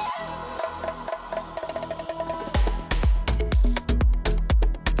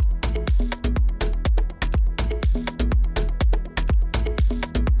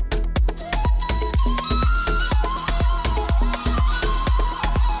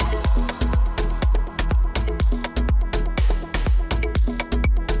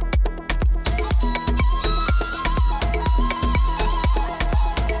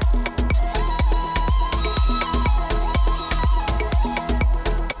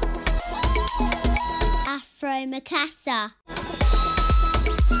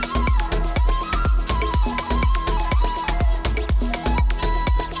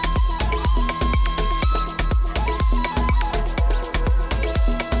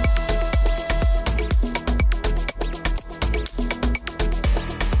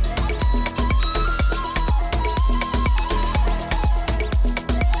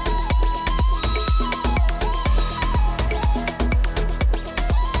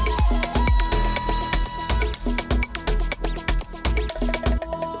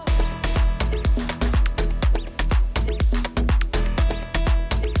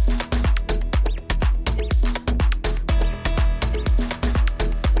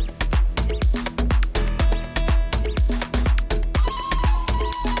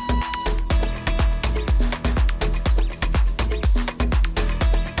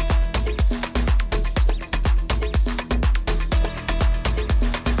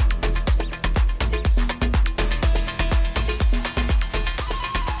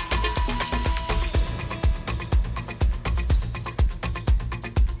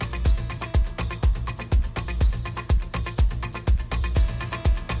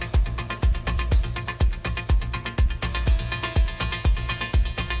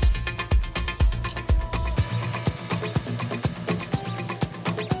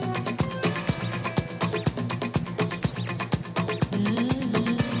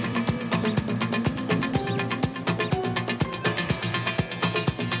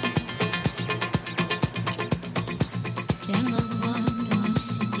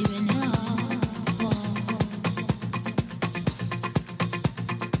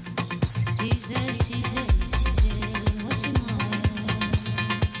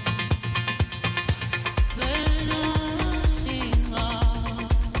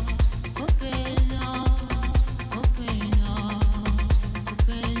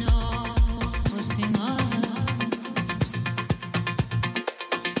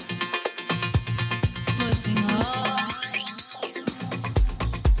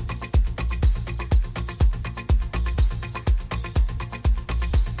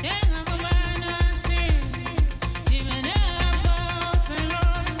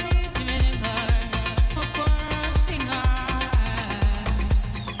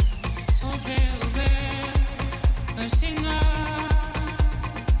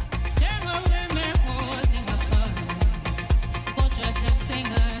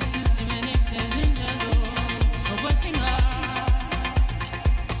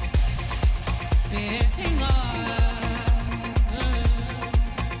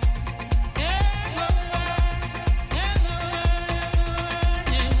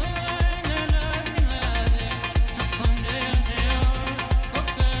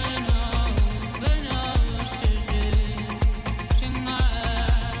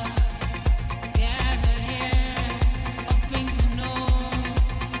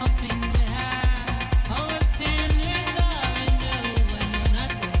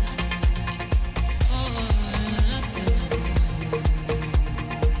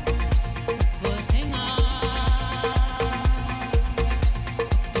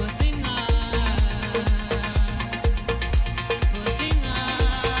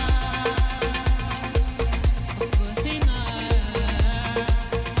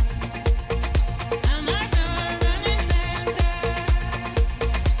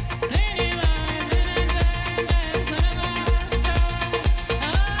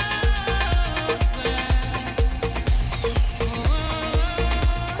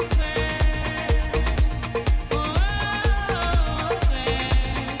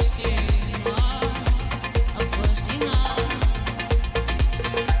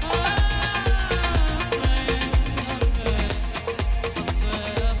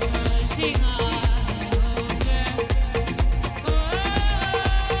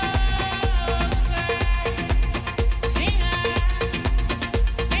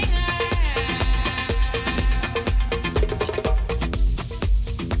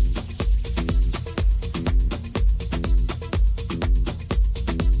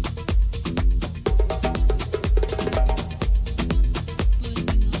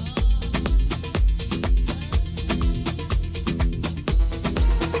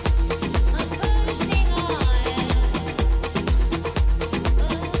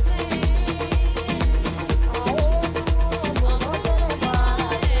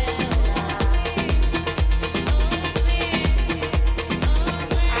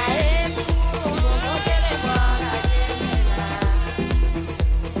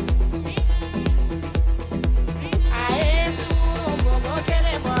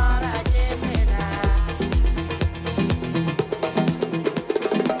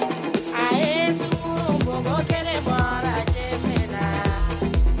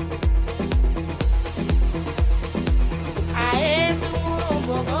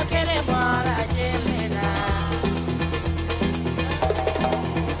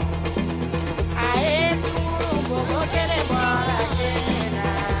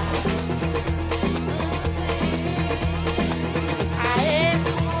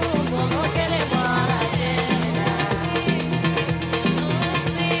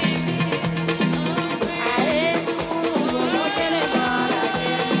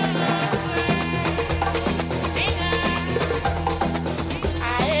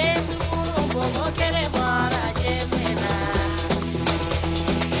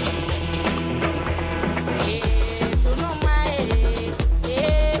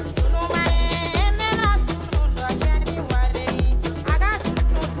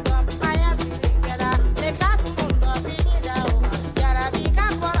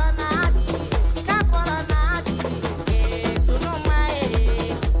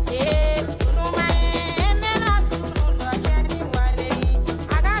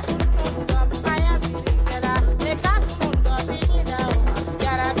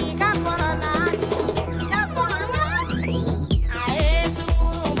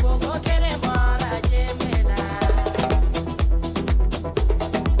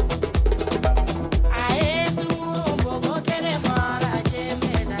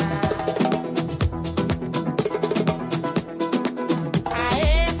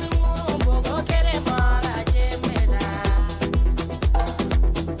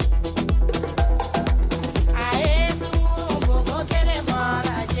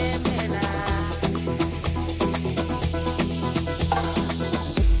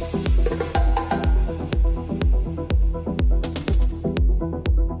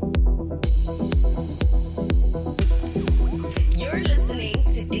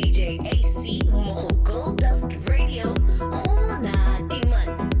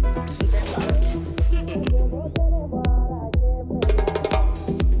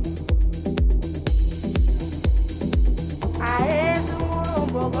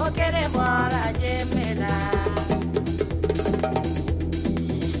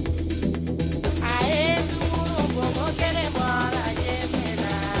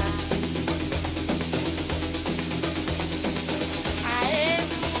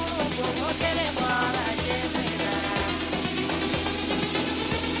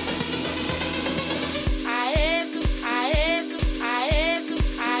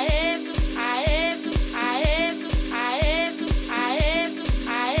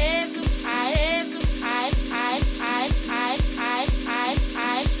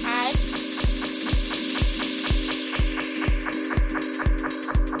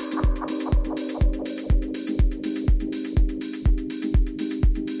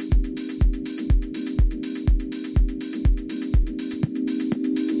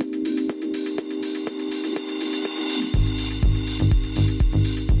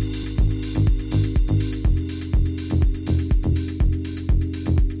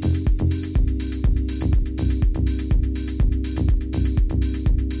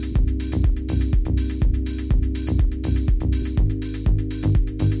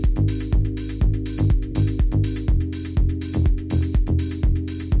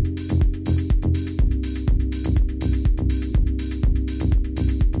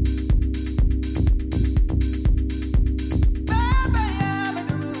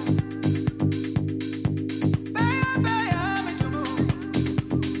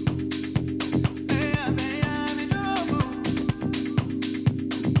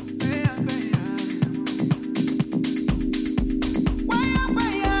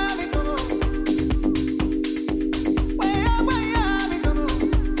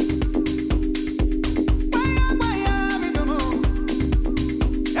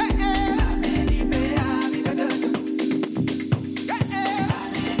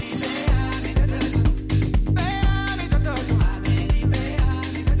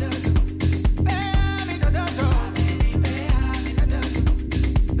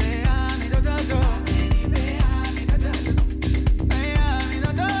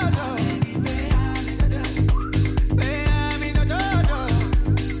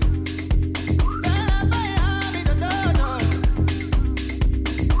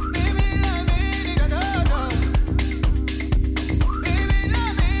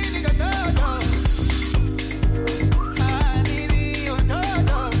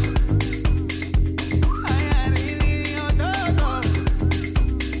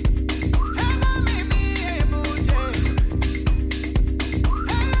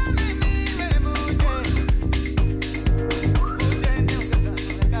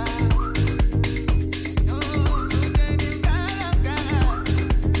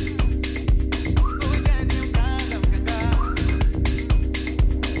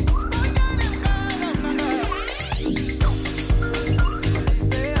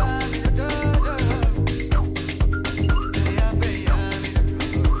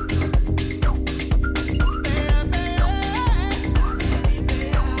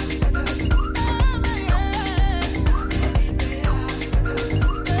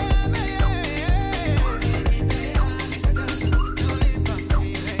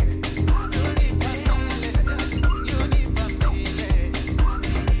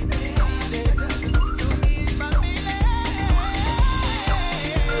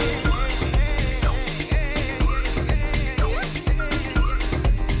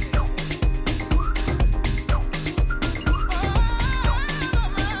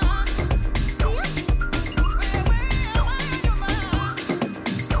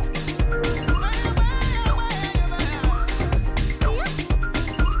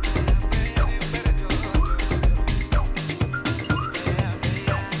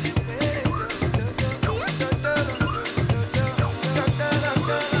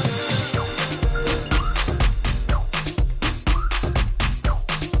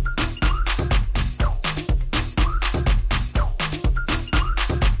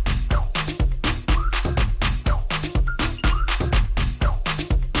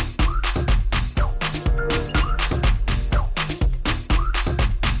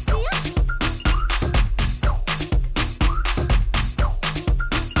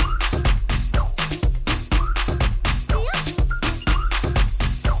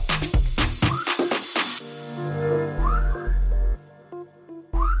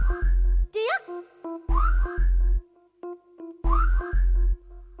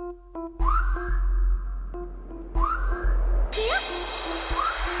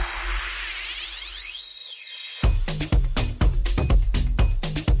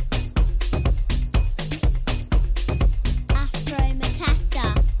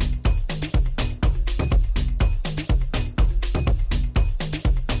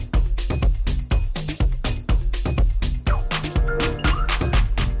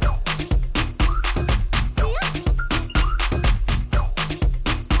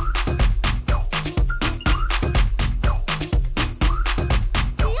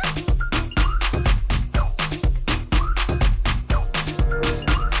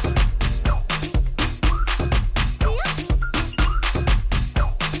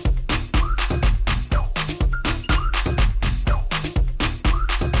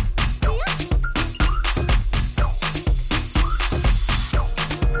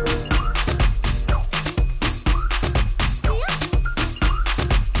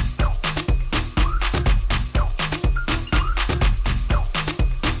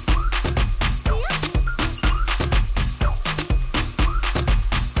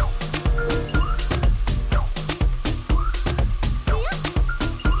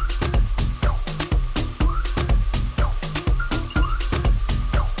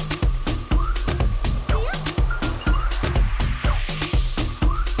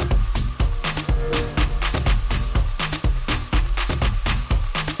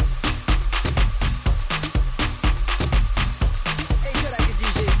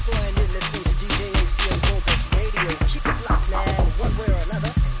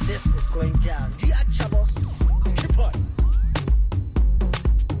 going down. Dia chavos, skip on.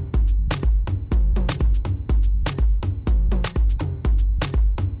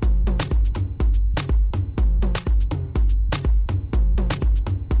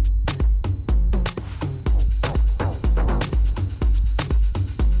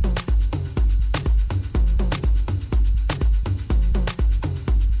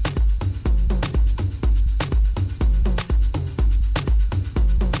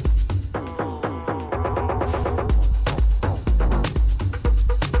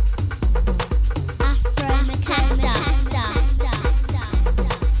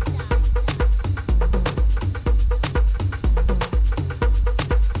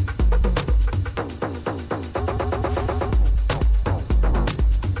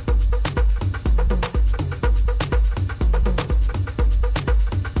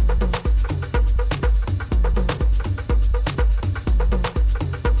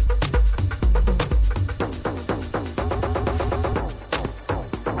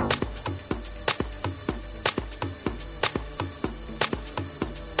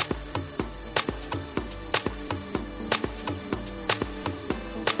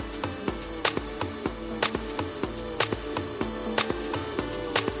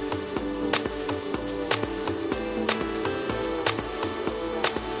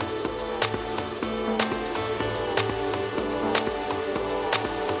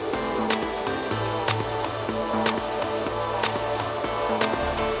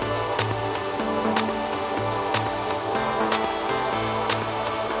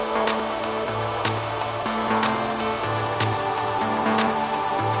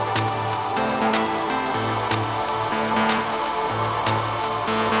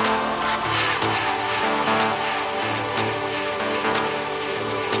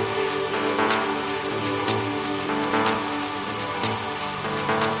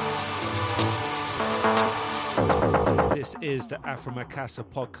 This is the Afro Mokassa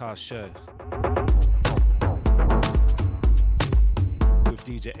podcast show with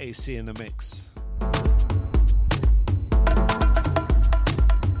DJ AC in the mix.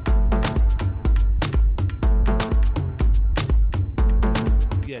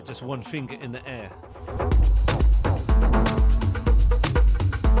 Yeah, just one finger in the air.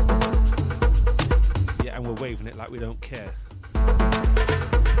 Yeah, and we're waving it like we don't care.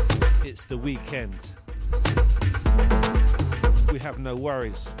 It's the weekend. We have no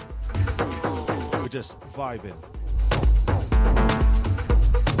worries. We're just vibing.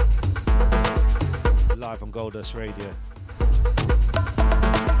 Live on Goldust Radio.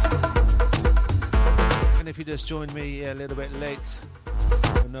 And if you just joined me a little bit late,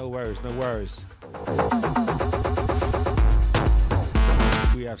 no worries, no worries.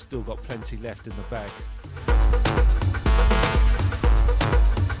 We have still got plenty left in the bag.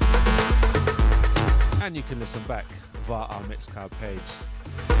 And you can listen back via our Mixcloud page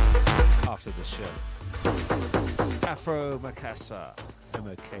after the show. Afro Mokassa,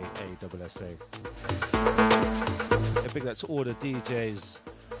 Mokassa. A big up to all the DJs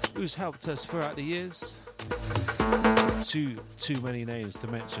who's helped us throughout the years. Too many names to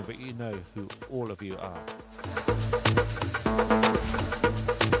mention, but you know who all of you are.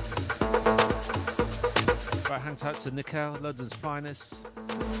 Right, hang tight to Nickel, London's finest.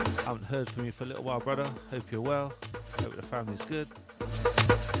 Haven't heard from you for a little while, brother. Hope you're well. Hope the family's good.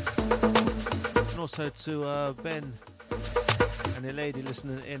 And also to Ben and the lady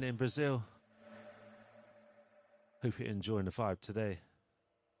listening in Brazil. Hope you're enjoying the vibe today.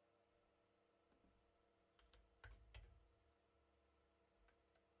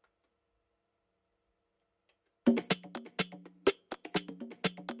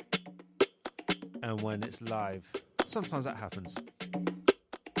 And when it's live, sometimes that happens.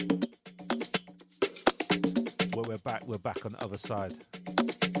 Well, we're back on the other side.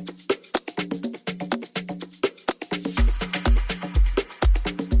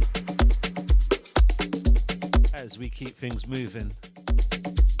 As we keep things moving.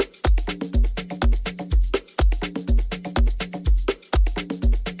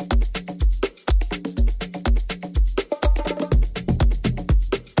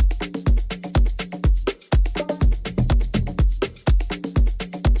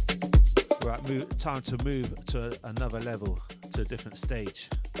 Time to move to another level, to a different stage.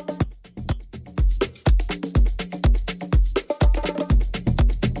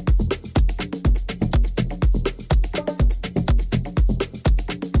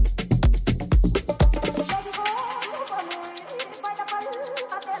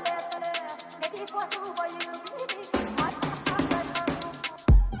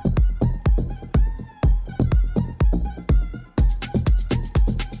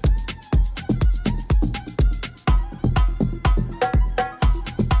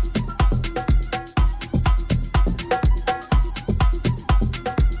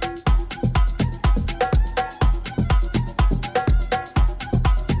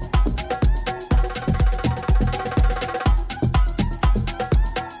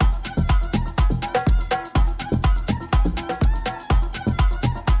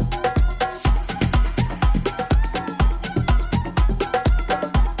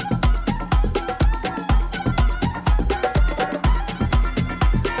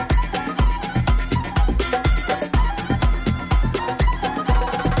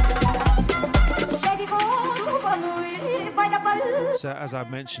 So as I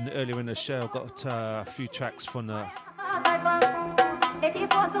mentioned earlier in the show, I've got a few tracks from the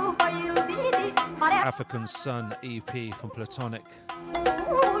African Sun EP from Platonic.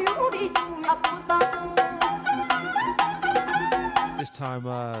 This time,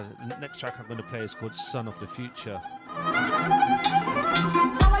 the next track I'm going to play is called Son of the Future.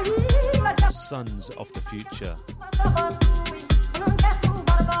 Sons of the Future.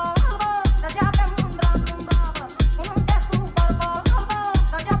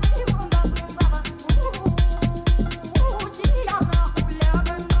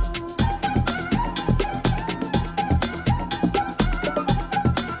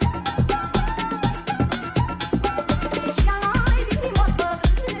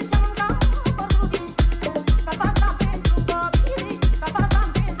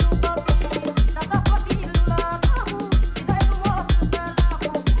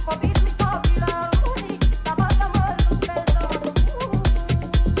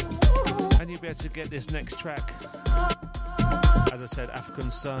 To get this next track, as I said,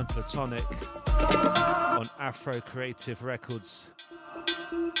 African Sun, Platonic on Afro Creative Records.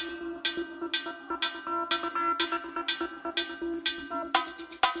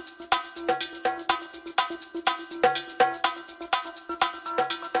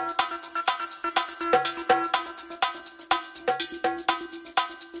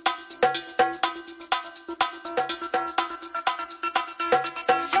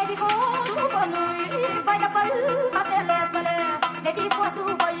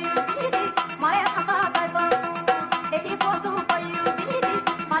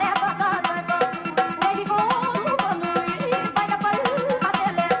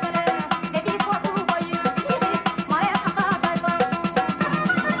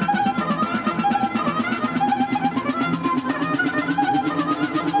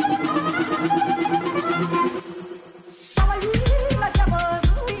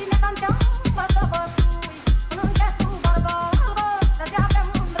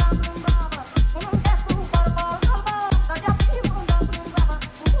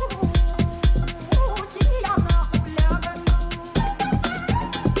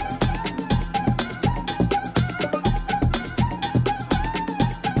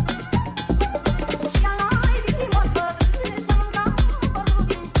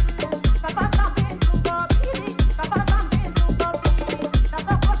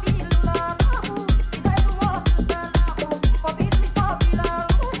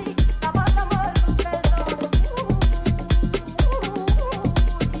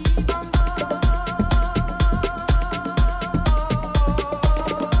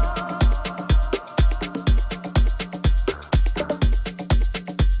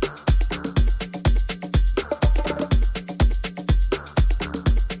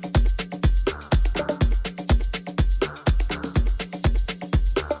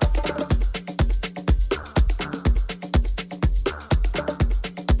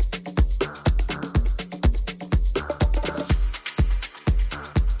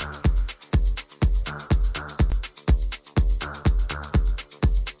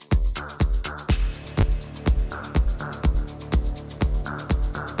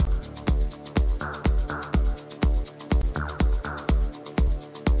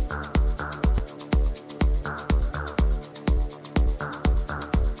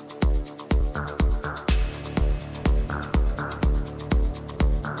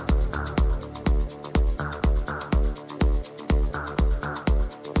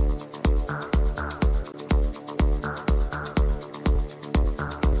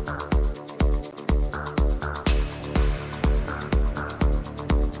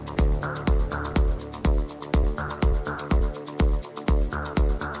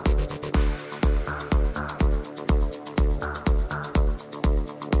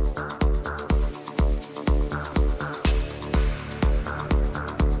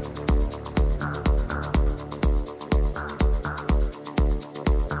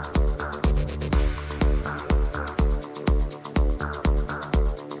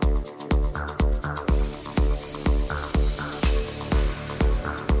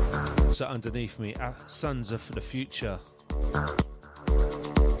 Underneath me, Sons of the Future,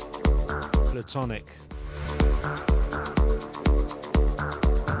 Platonic.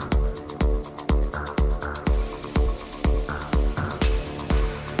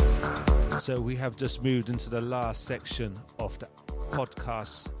 So we have just moved into the last section of the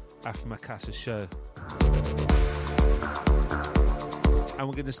podcast Afro Mokassa show, and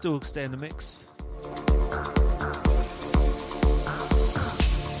we're going to still stay in the mix.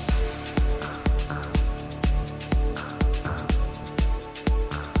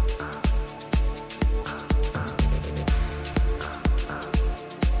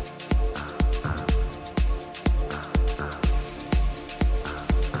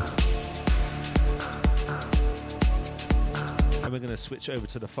 switch over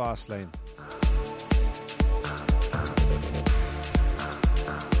to the fast lane.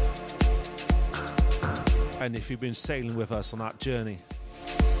 And if you've been sailing with us on that journey,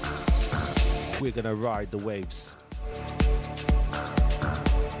 we're gonna ride the waves.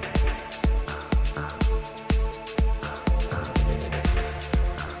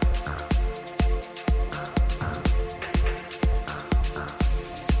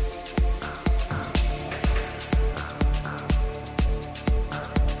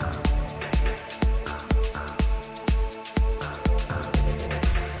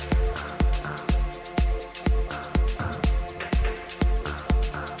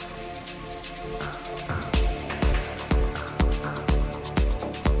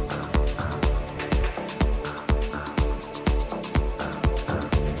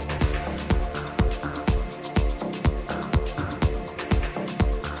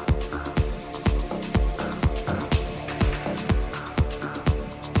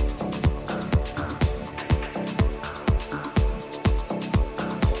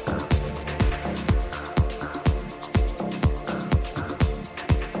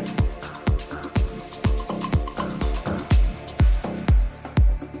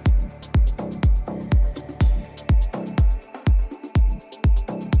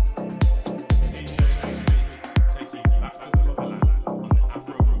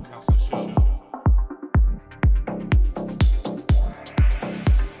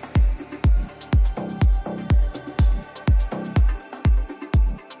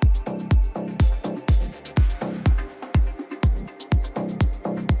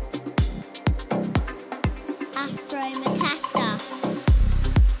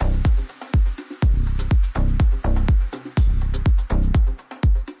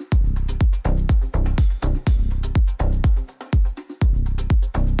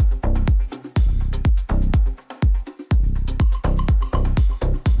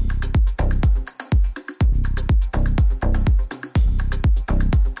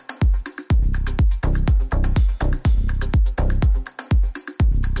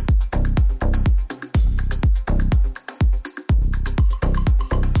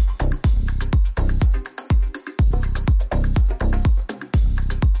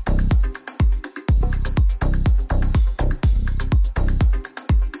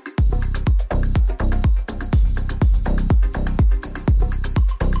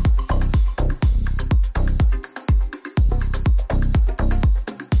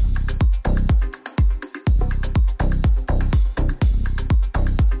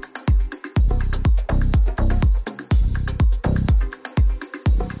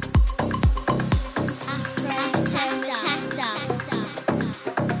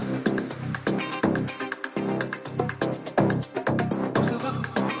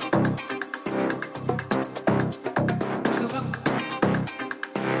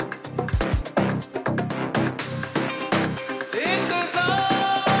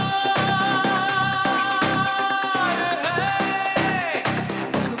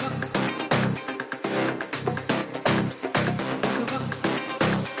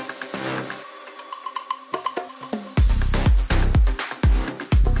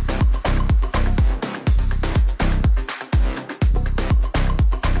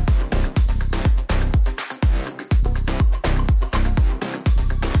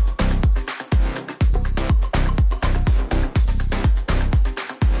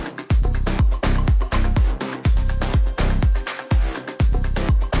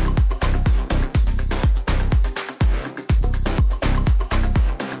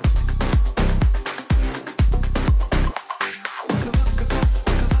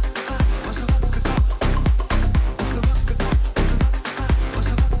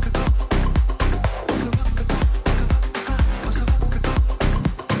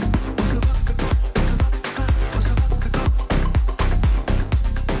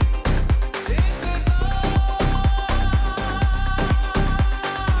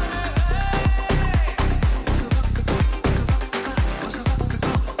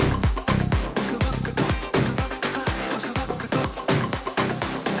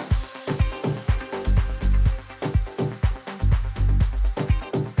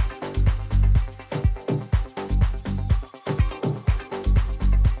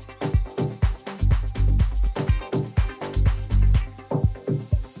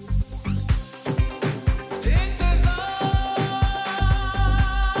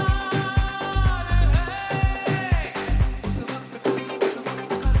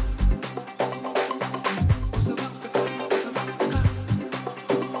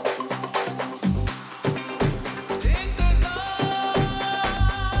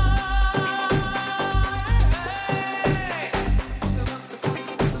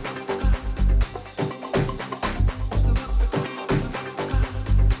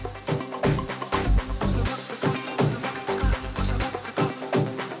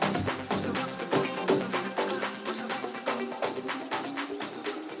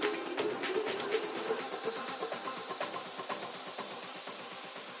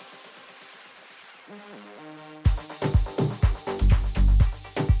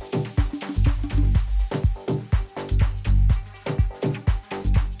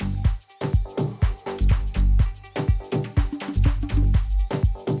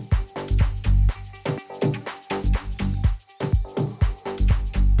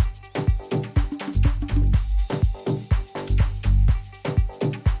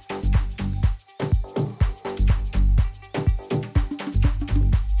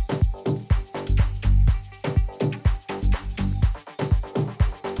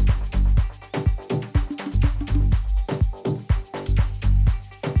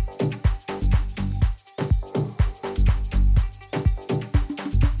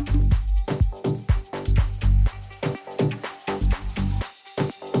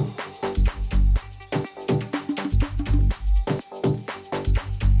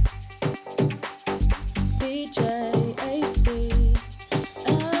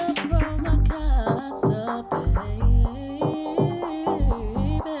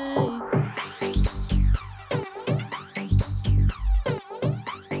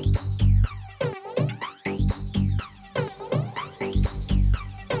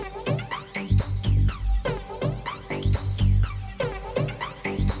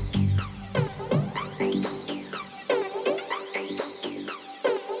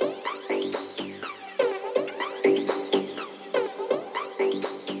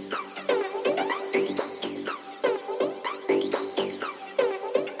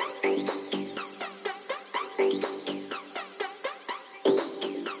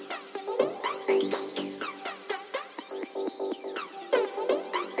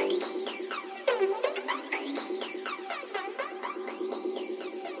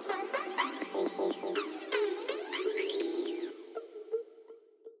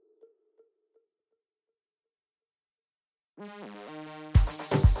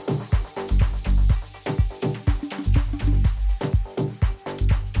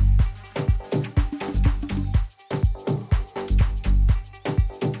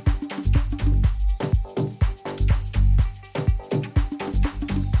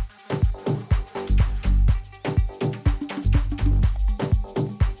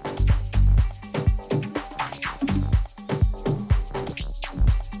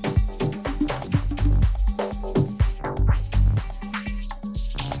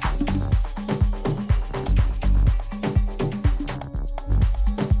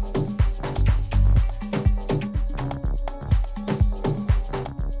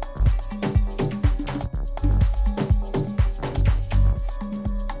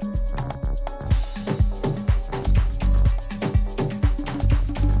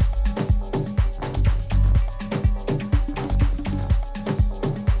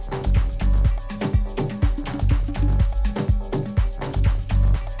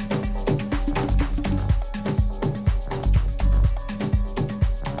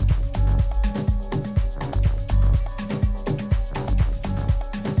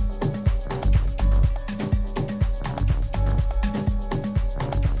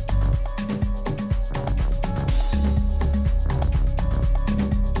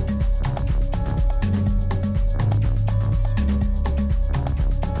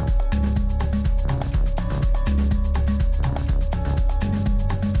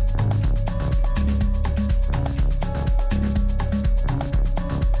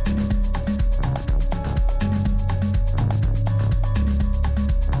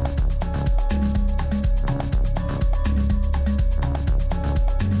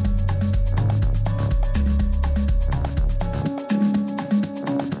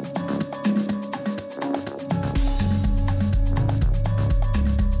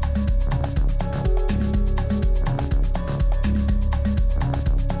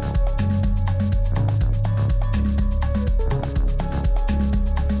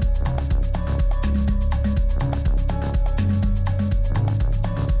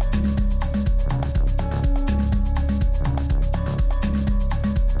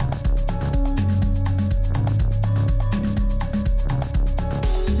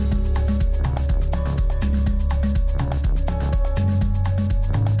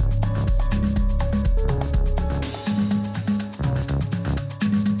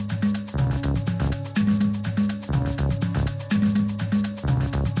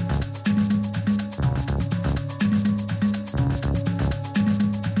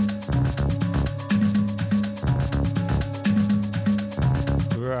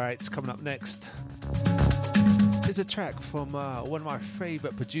 Coming up next is a track from one of my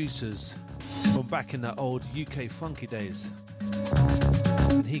favourite producers from back in the old UK funky days.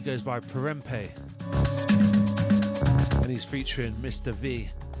 And he goes by Perempe. And he's featuring Mr. V.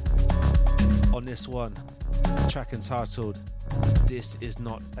 on this one, track entitled This Is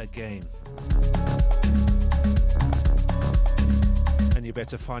Not a Game. And you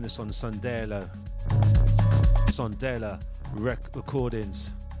better find us on Sondela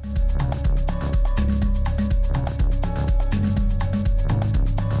Recordings.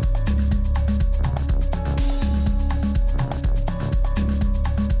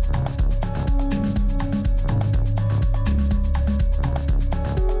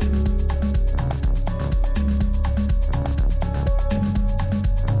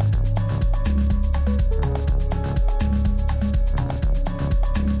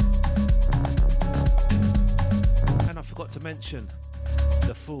 Mention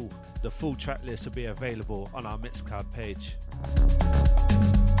the full track list will be available on our Mixcloud page.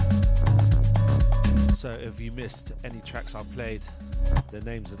 So if you missed any tracks I played, the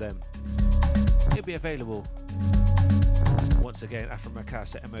names of them, it'll be available. Once again, Afro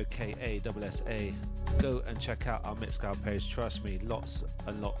Mokassa, Mokassa. Go and check out our Mixcloud page. Trust me, lots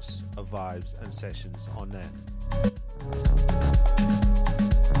and lots of vibes and sessions on there.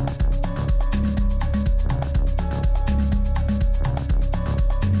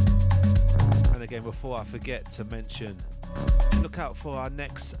 Again, before I forget to mention, look out for our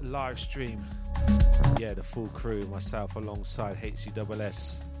next live stream. Yeah, the full crew, myself alongside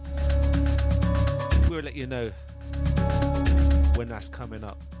HCSS. We'll let you know when that's coming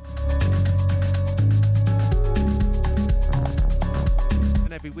up.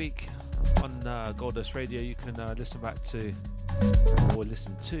 And every week on Goldust Radio, you can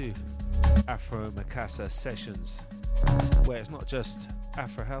listen to Afro Mokassa sessions, where it's not just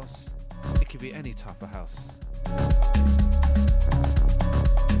Afro House. It could be any type of house.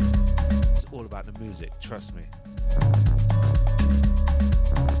 It's all about the music, trust me.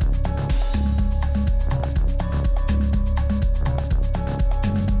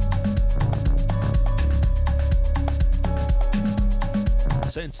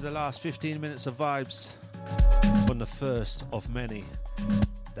 So into the last 15 minutes of vibes on the first of many,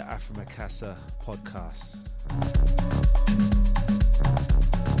 the Afro Mokassa podcast.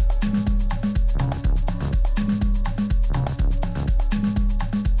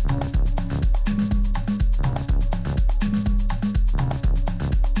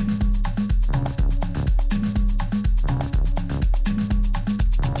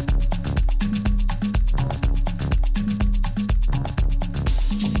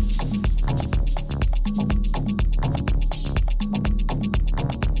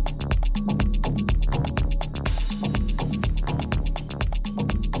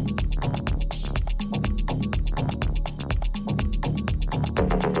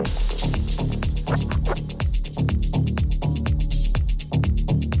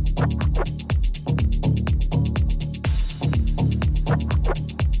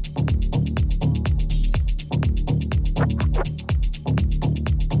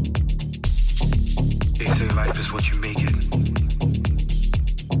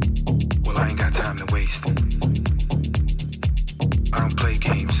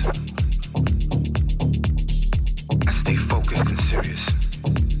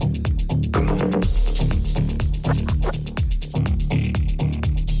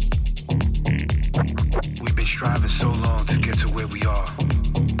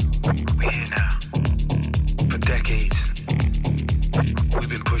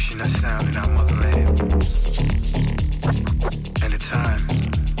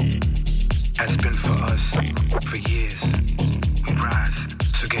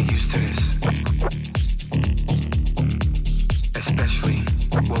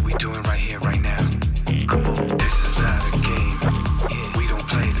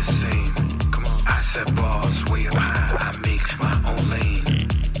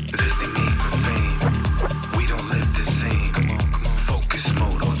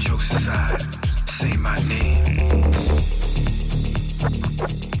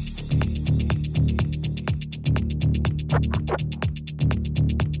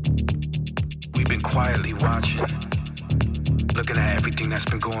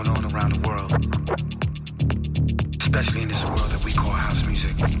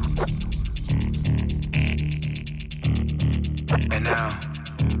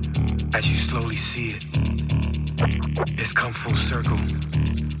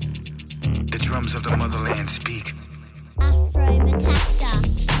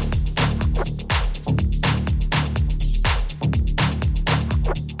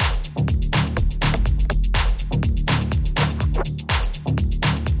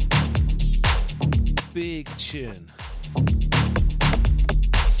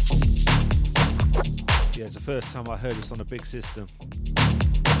 Yeah, it's the first time I heard this on a big system.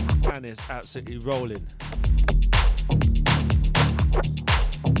 man is absolutely rolling.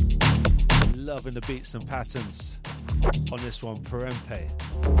 Loving the beats and patterns on this one, Perempe.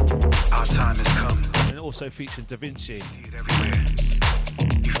 Our time has come. And also featuring Da Vinci everywhere.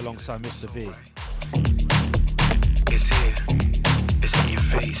 Alongside Mr. V. It's here. It's in your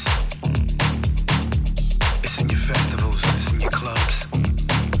face. It's in your festivals. It's in your clubs.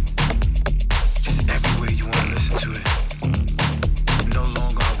 It's everywhere you want to listen to it. No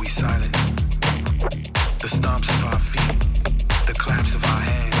longer are we silent. The stomps of our feet, the claps of our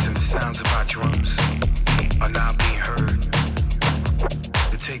hands, and the sounds of our drums are now being heard.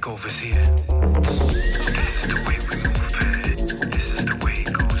 The takeover's here. This is the way we move it. This is the way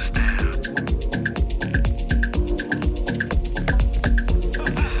it goes down.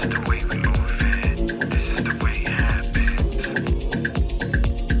 This is the way we move it. This is the way it happens.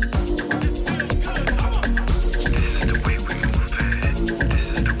 This is the way we move it. This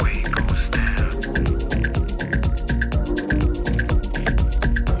is the way it goes down.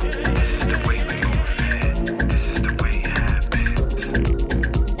 This is the way we move it. This is the way it happens.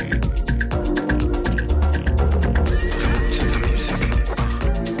 The music,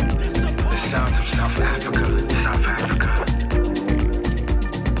 the sounds of South Africa,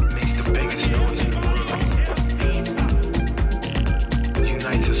 makes the biggest noise in the world.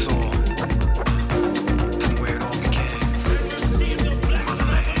 Unites us all from where it all began.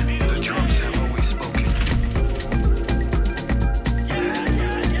 The drums have always spoken.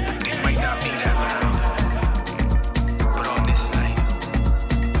 They might not be that loud, but on this night,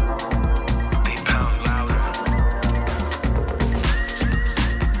 they pound louder.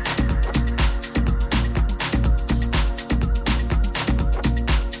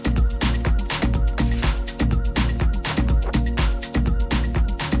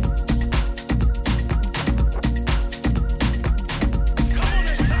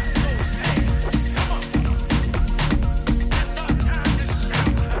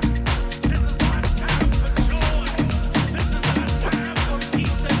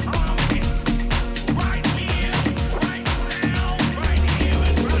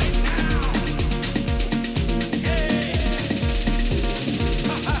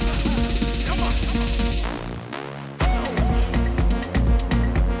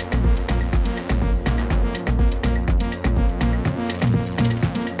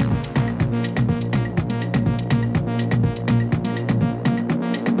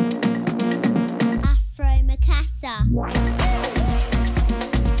 Afro Mokassa.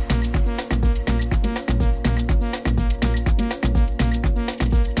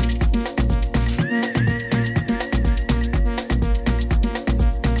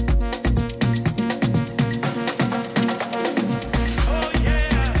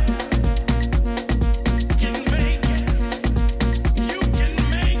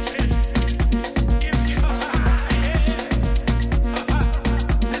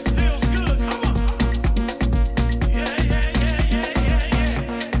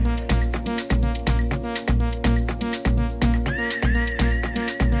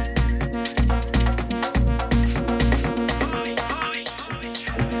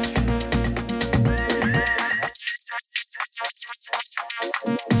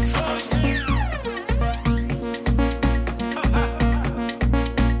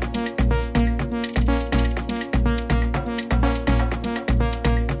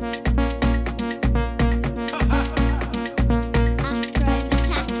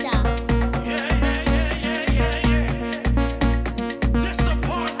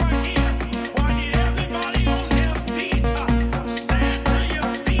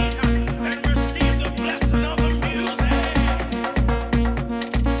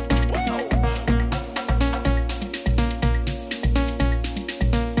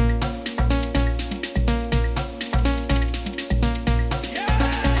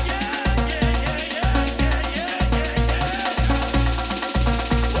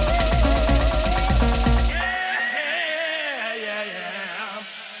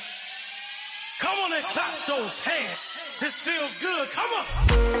 Come on and clap those hands. This feels good. Come on.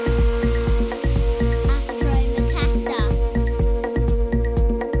 Afro Mokassa.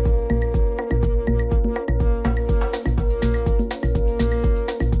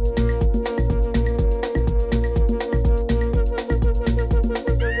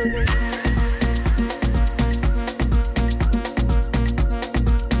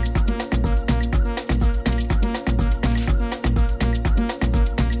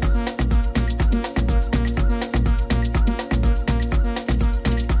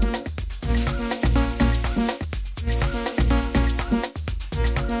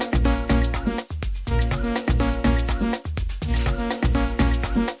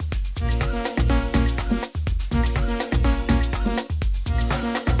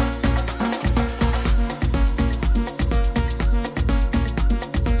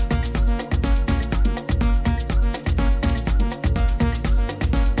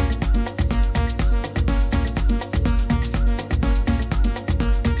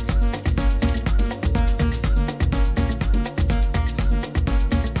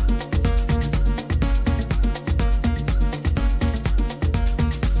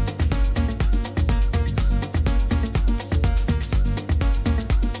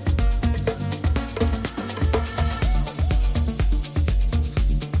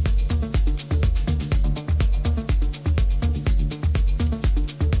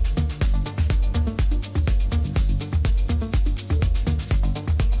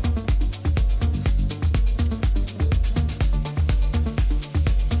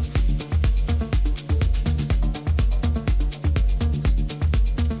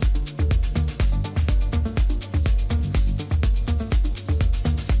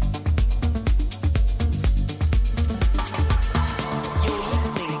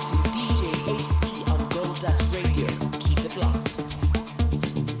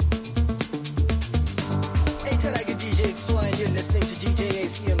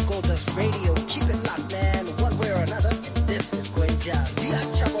 Goldust Radio. Keep it locked, man. One way or another, this is going down. Yeah,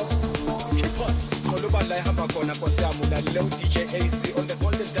 chavos. Keep on. Olubala ihamba khona Nkosi yami ulalele DJ AC on the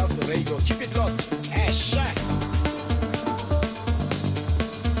Golden Dance Radio. Keep it locked.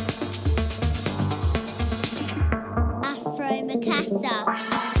 Afro Mokassa.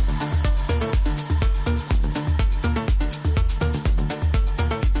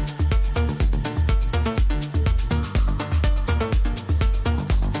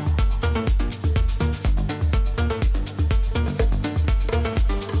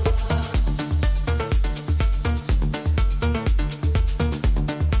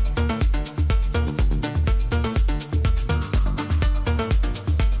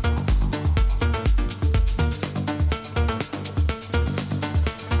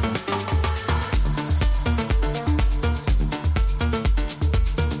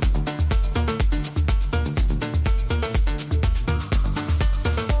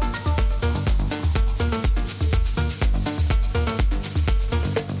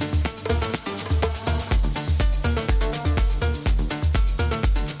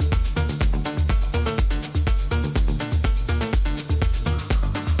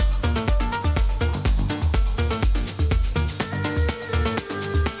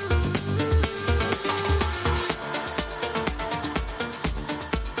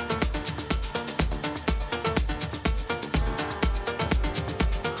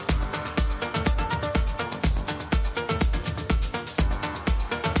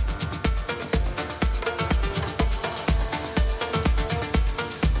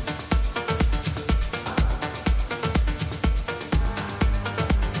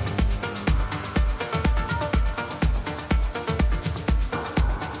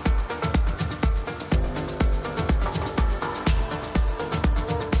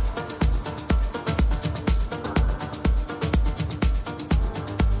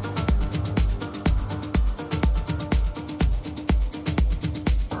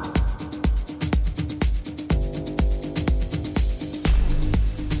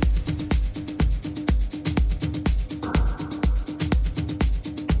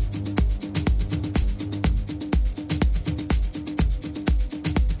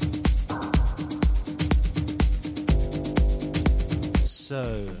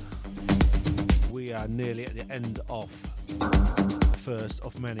 So, we are nearly at the end of the first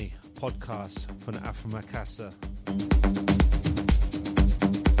of many podcasts from the Afro Mokassa.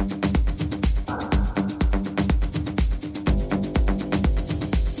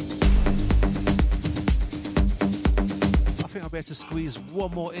 I think I'll be able to squeeze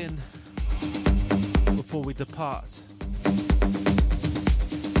one more in before we depart.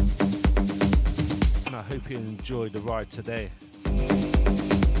 And I hope you enjoyed the ride today.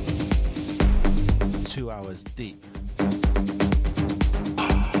 2 hours deep.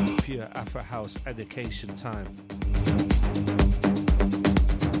 Pure Afro House education time.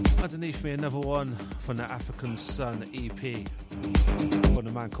 Underneath me, another one from the African Sun EP from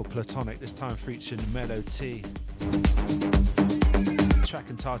a man called Platonic, this time featuring Mellow T. Track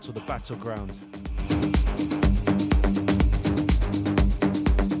entitled The Battleground.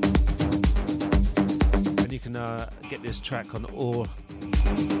 And you can get this track on all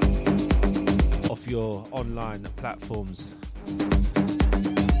of your online platforms.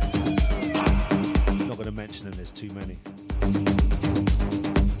 I'm not going to mention them, there's too many.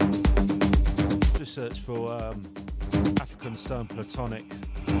 Just search for African Sun Platonic,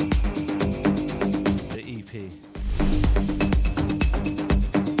 the EP.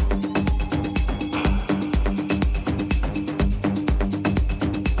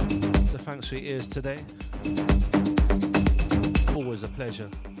 So thanks for your ears today. Always a pleasure.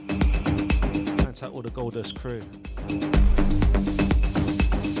 And to all the Goldust crew.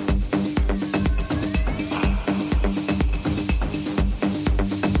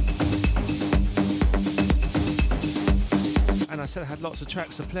 And I said I had lots of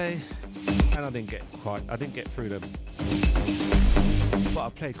tracks to play, and I didn't get through them. But I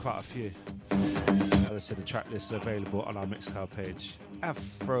played quite a few. As I said, the track list is available on our Mixcloud page.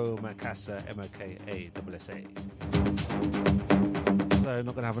 Afro Mokassa, Mokassa. So I'm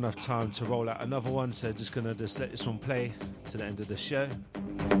not going to have enough time to roll out another one, so just going to let this one play to the end of the show.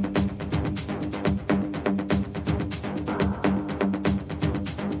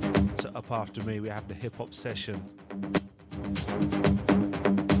 So up after me we have the hip hop session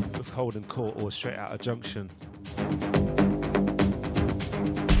with Holden Court or Straight Outta Junction.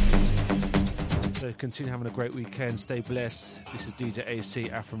 So continue having a great weekend, stay blessed. This is DJ AC,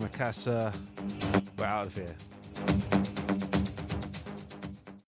 Afro Mokassa. We're out of here.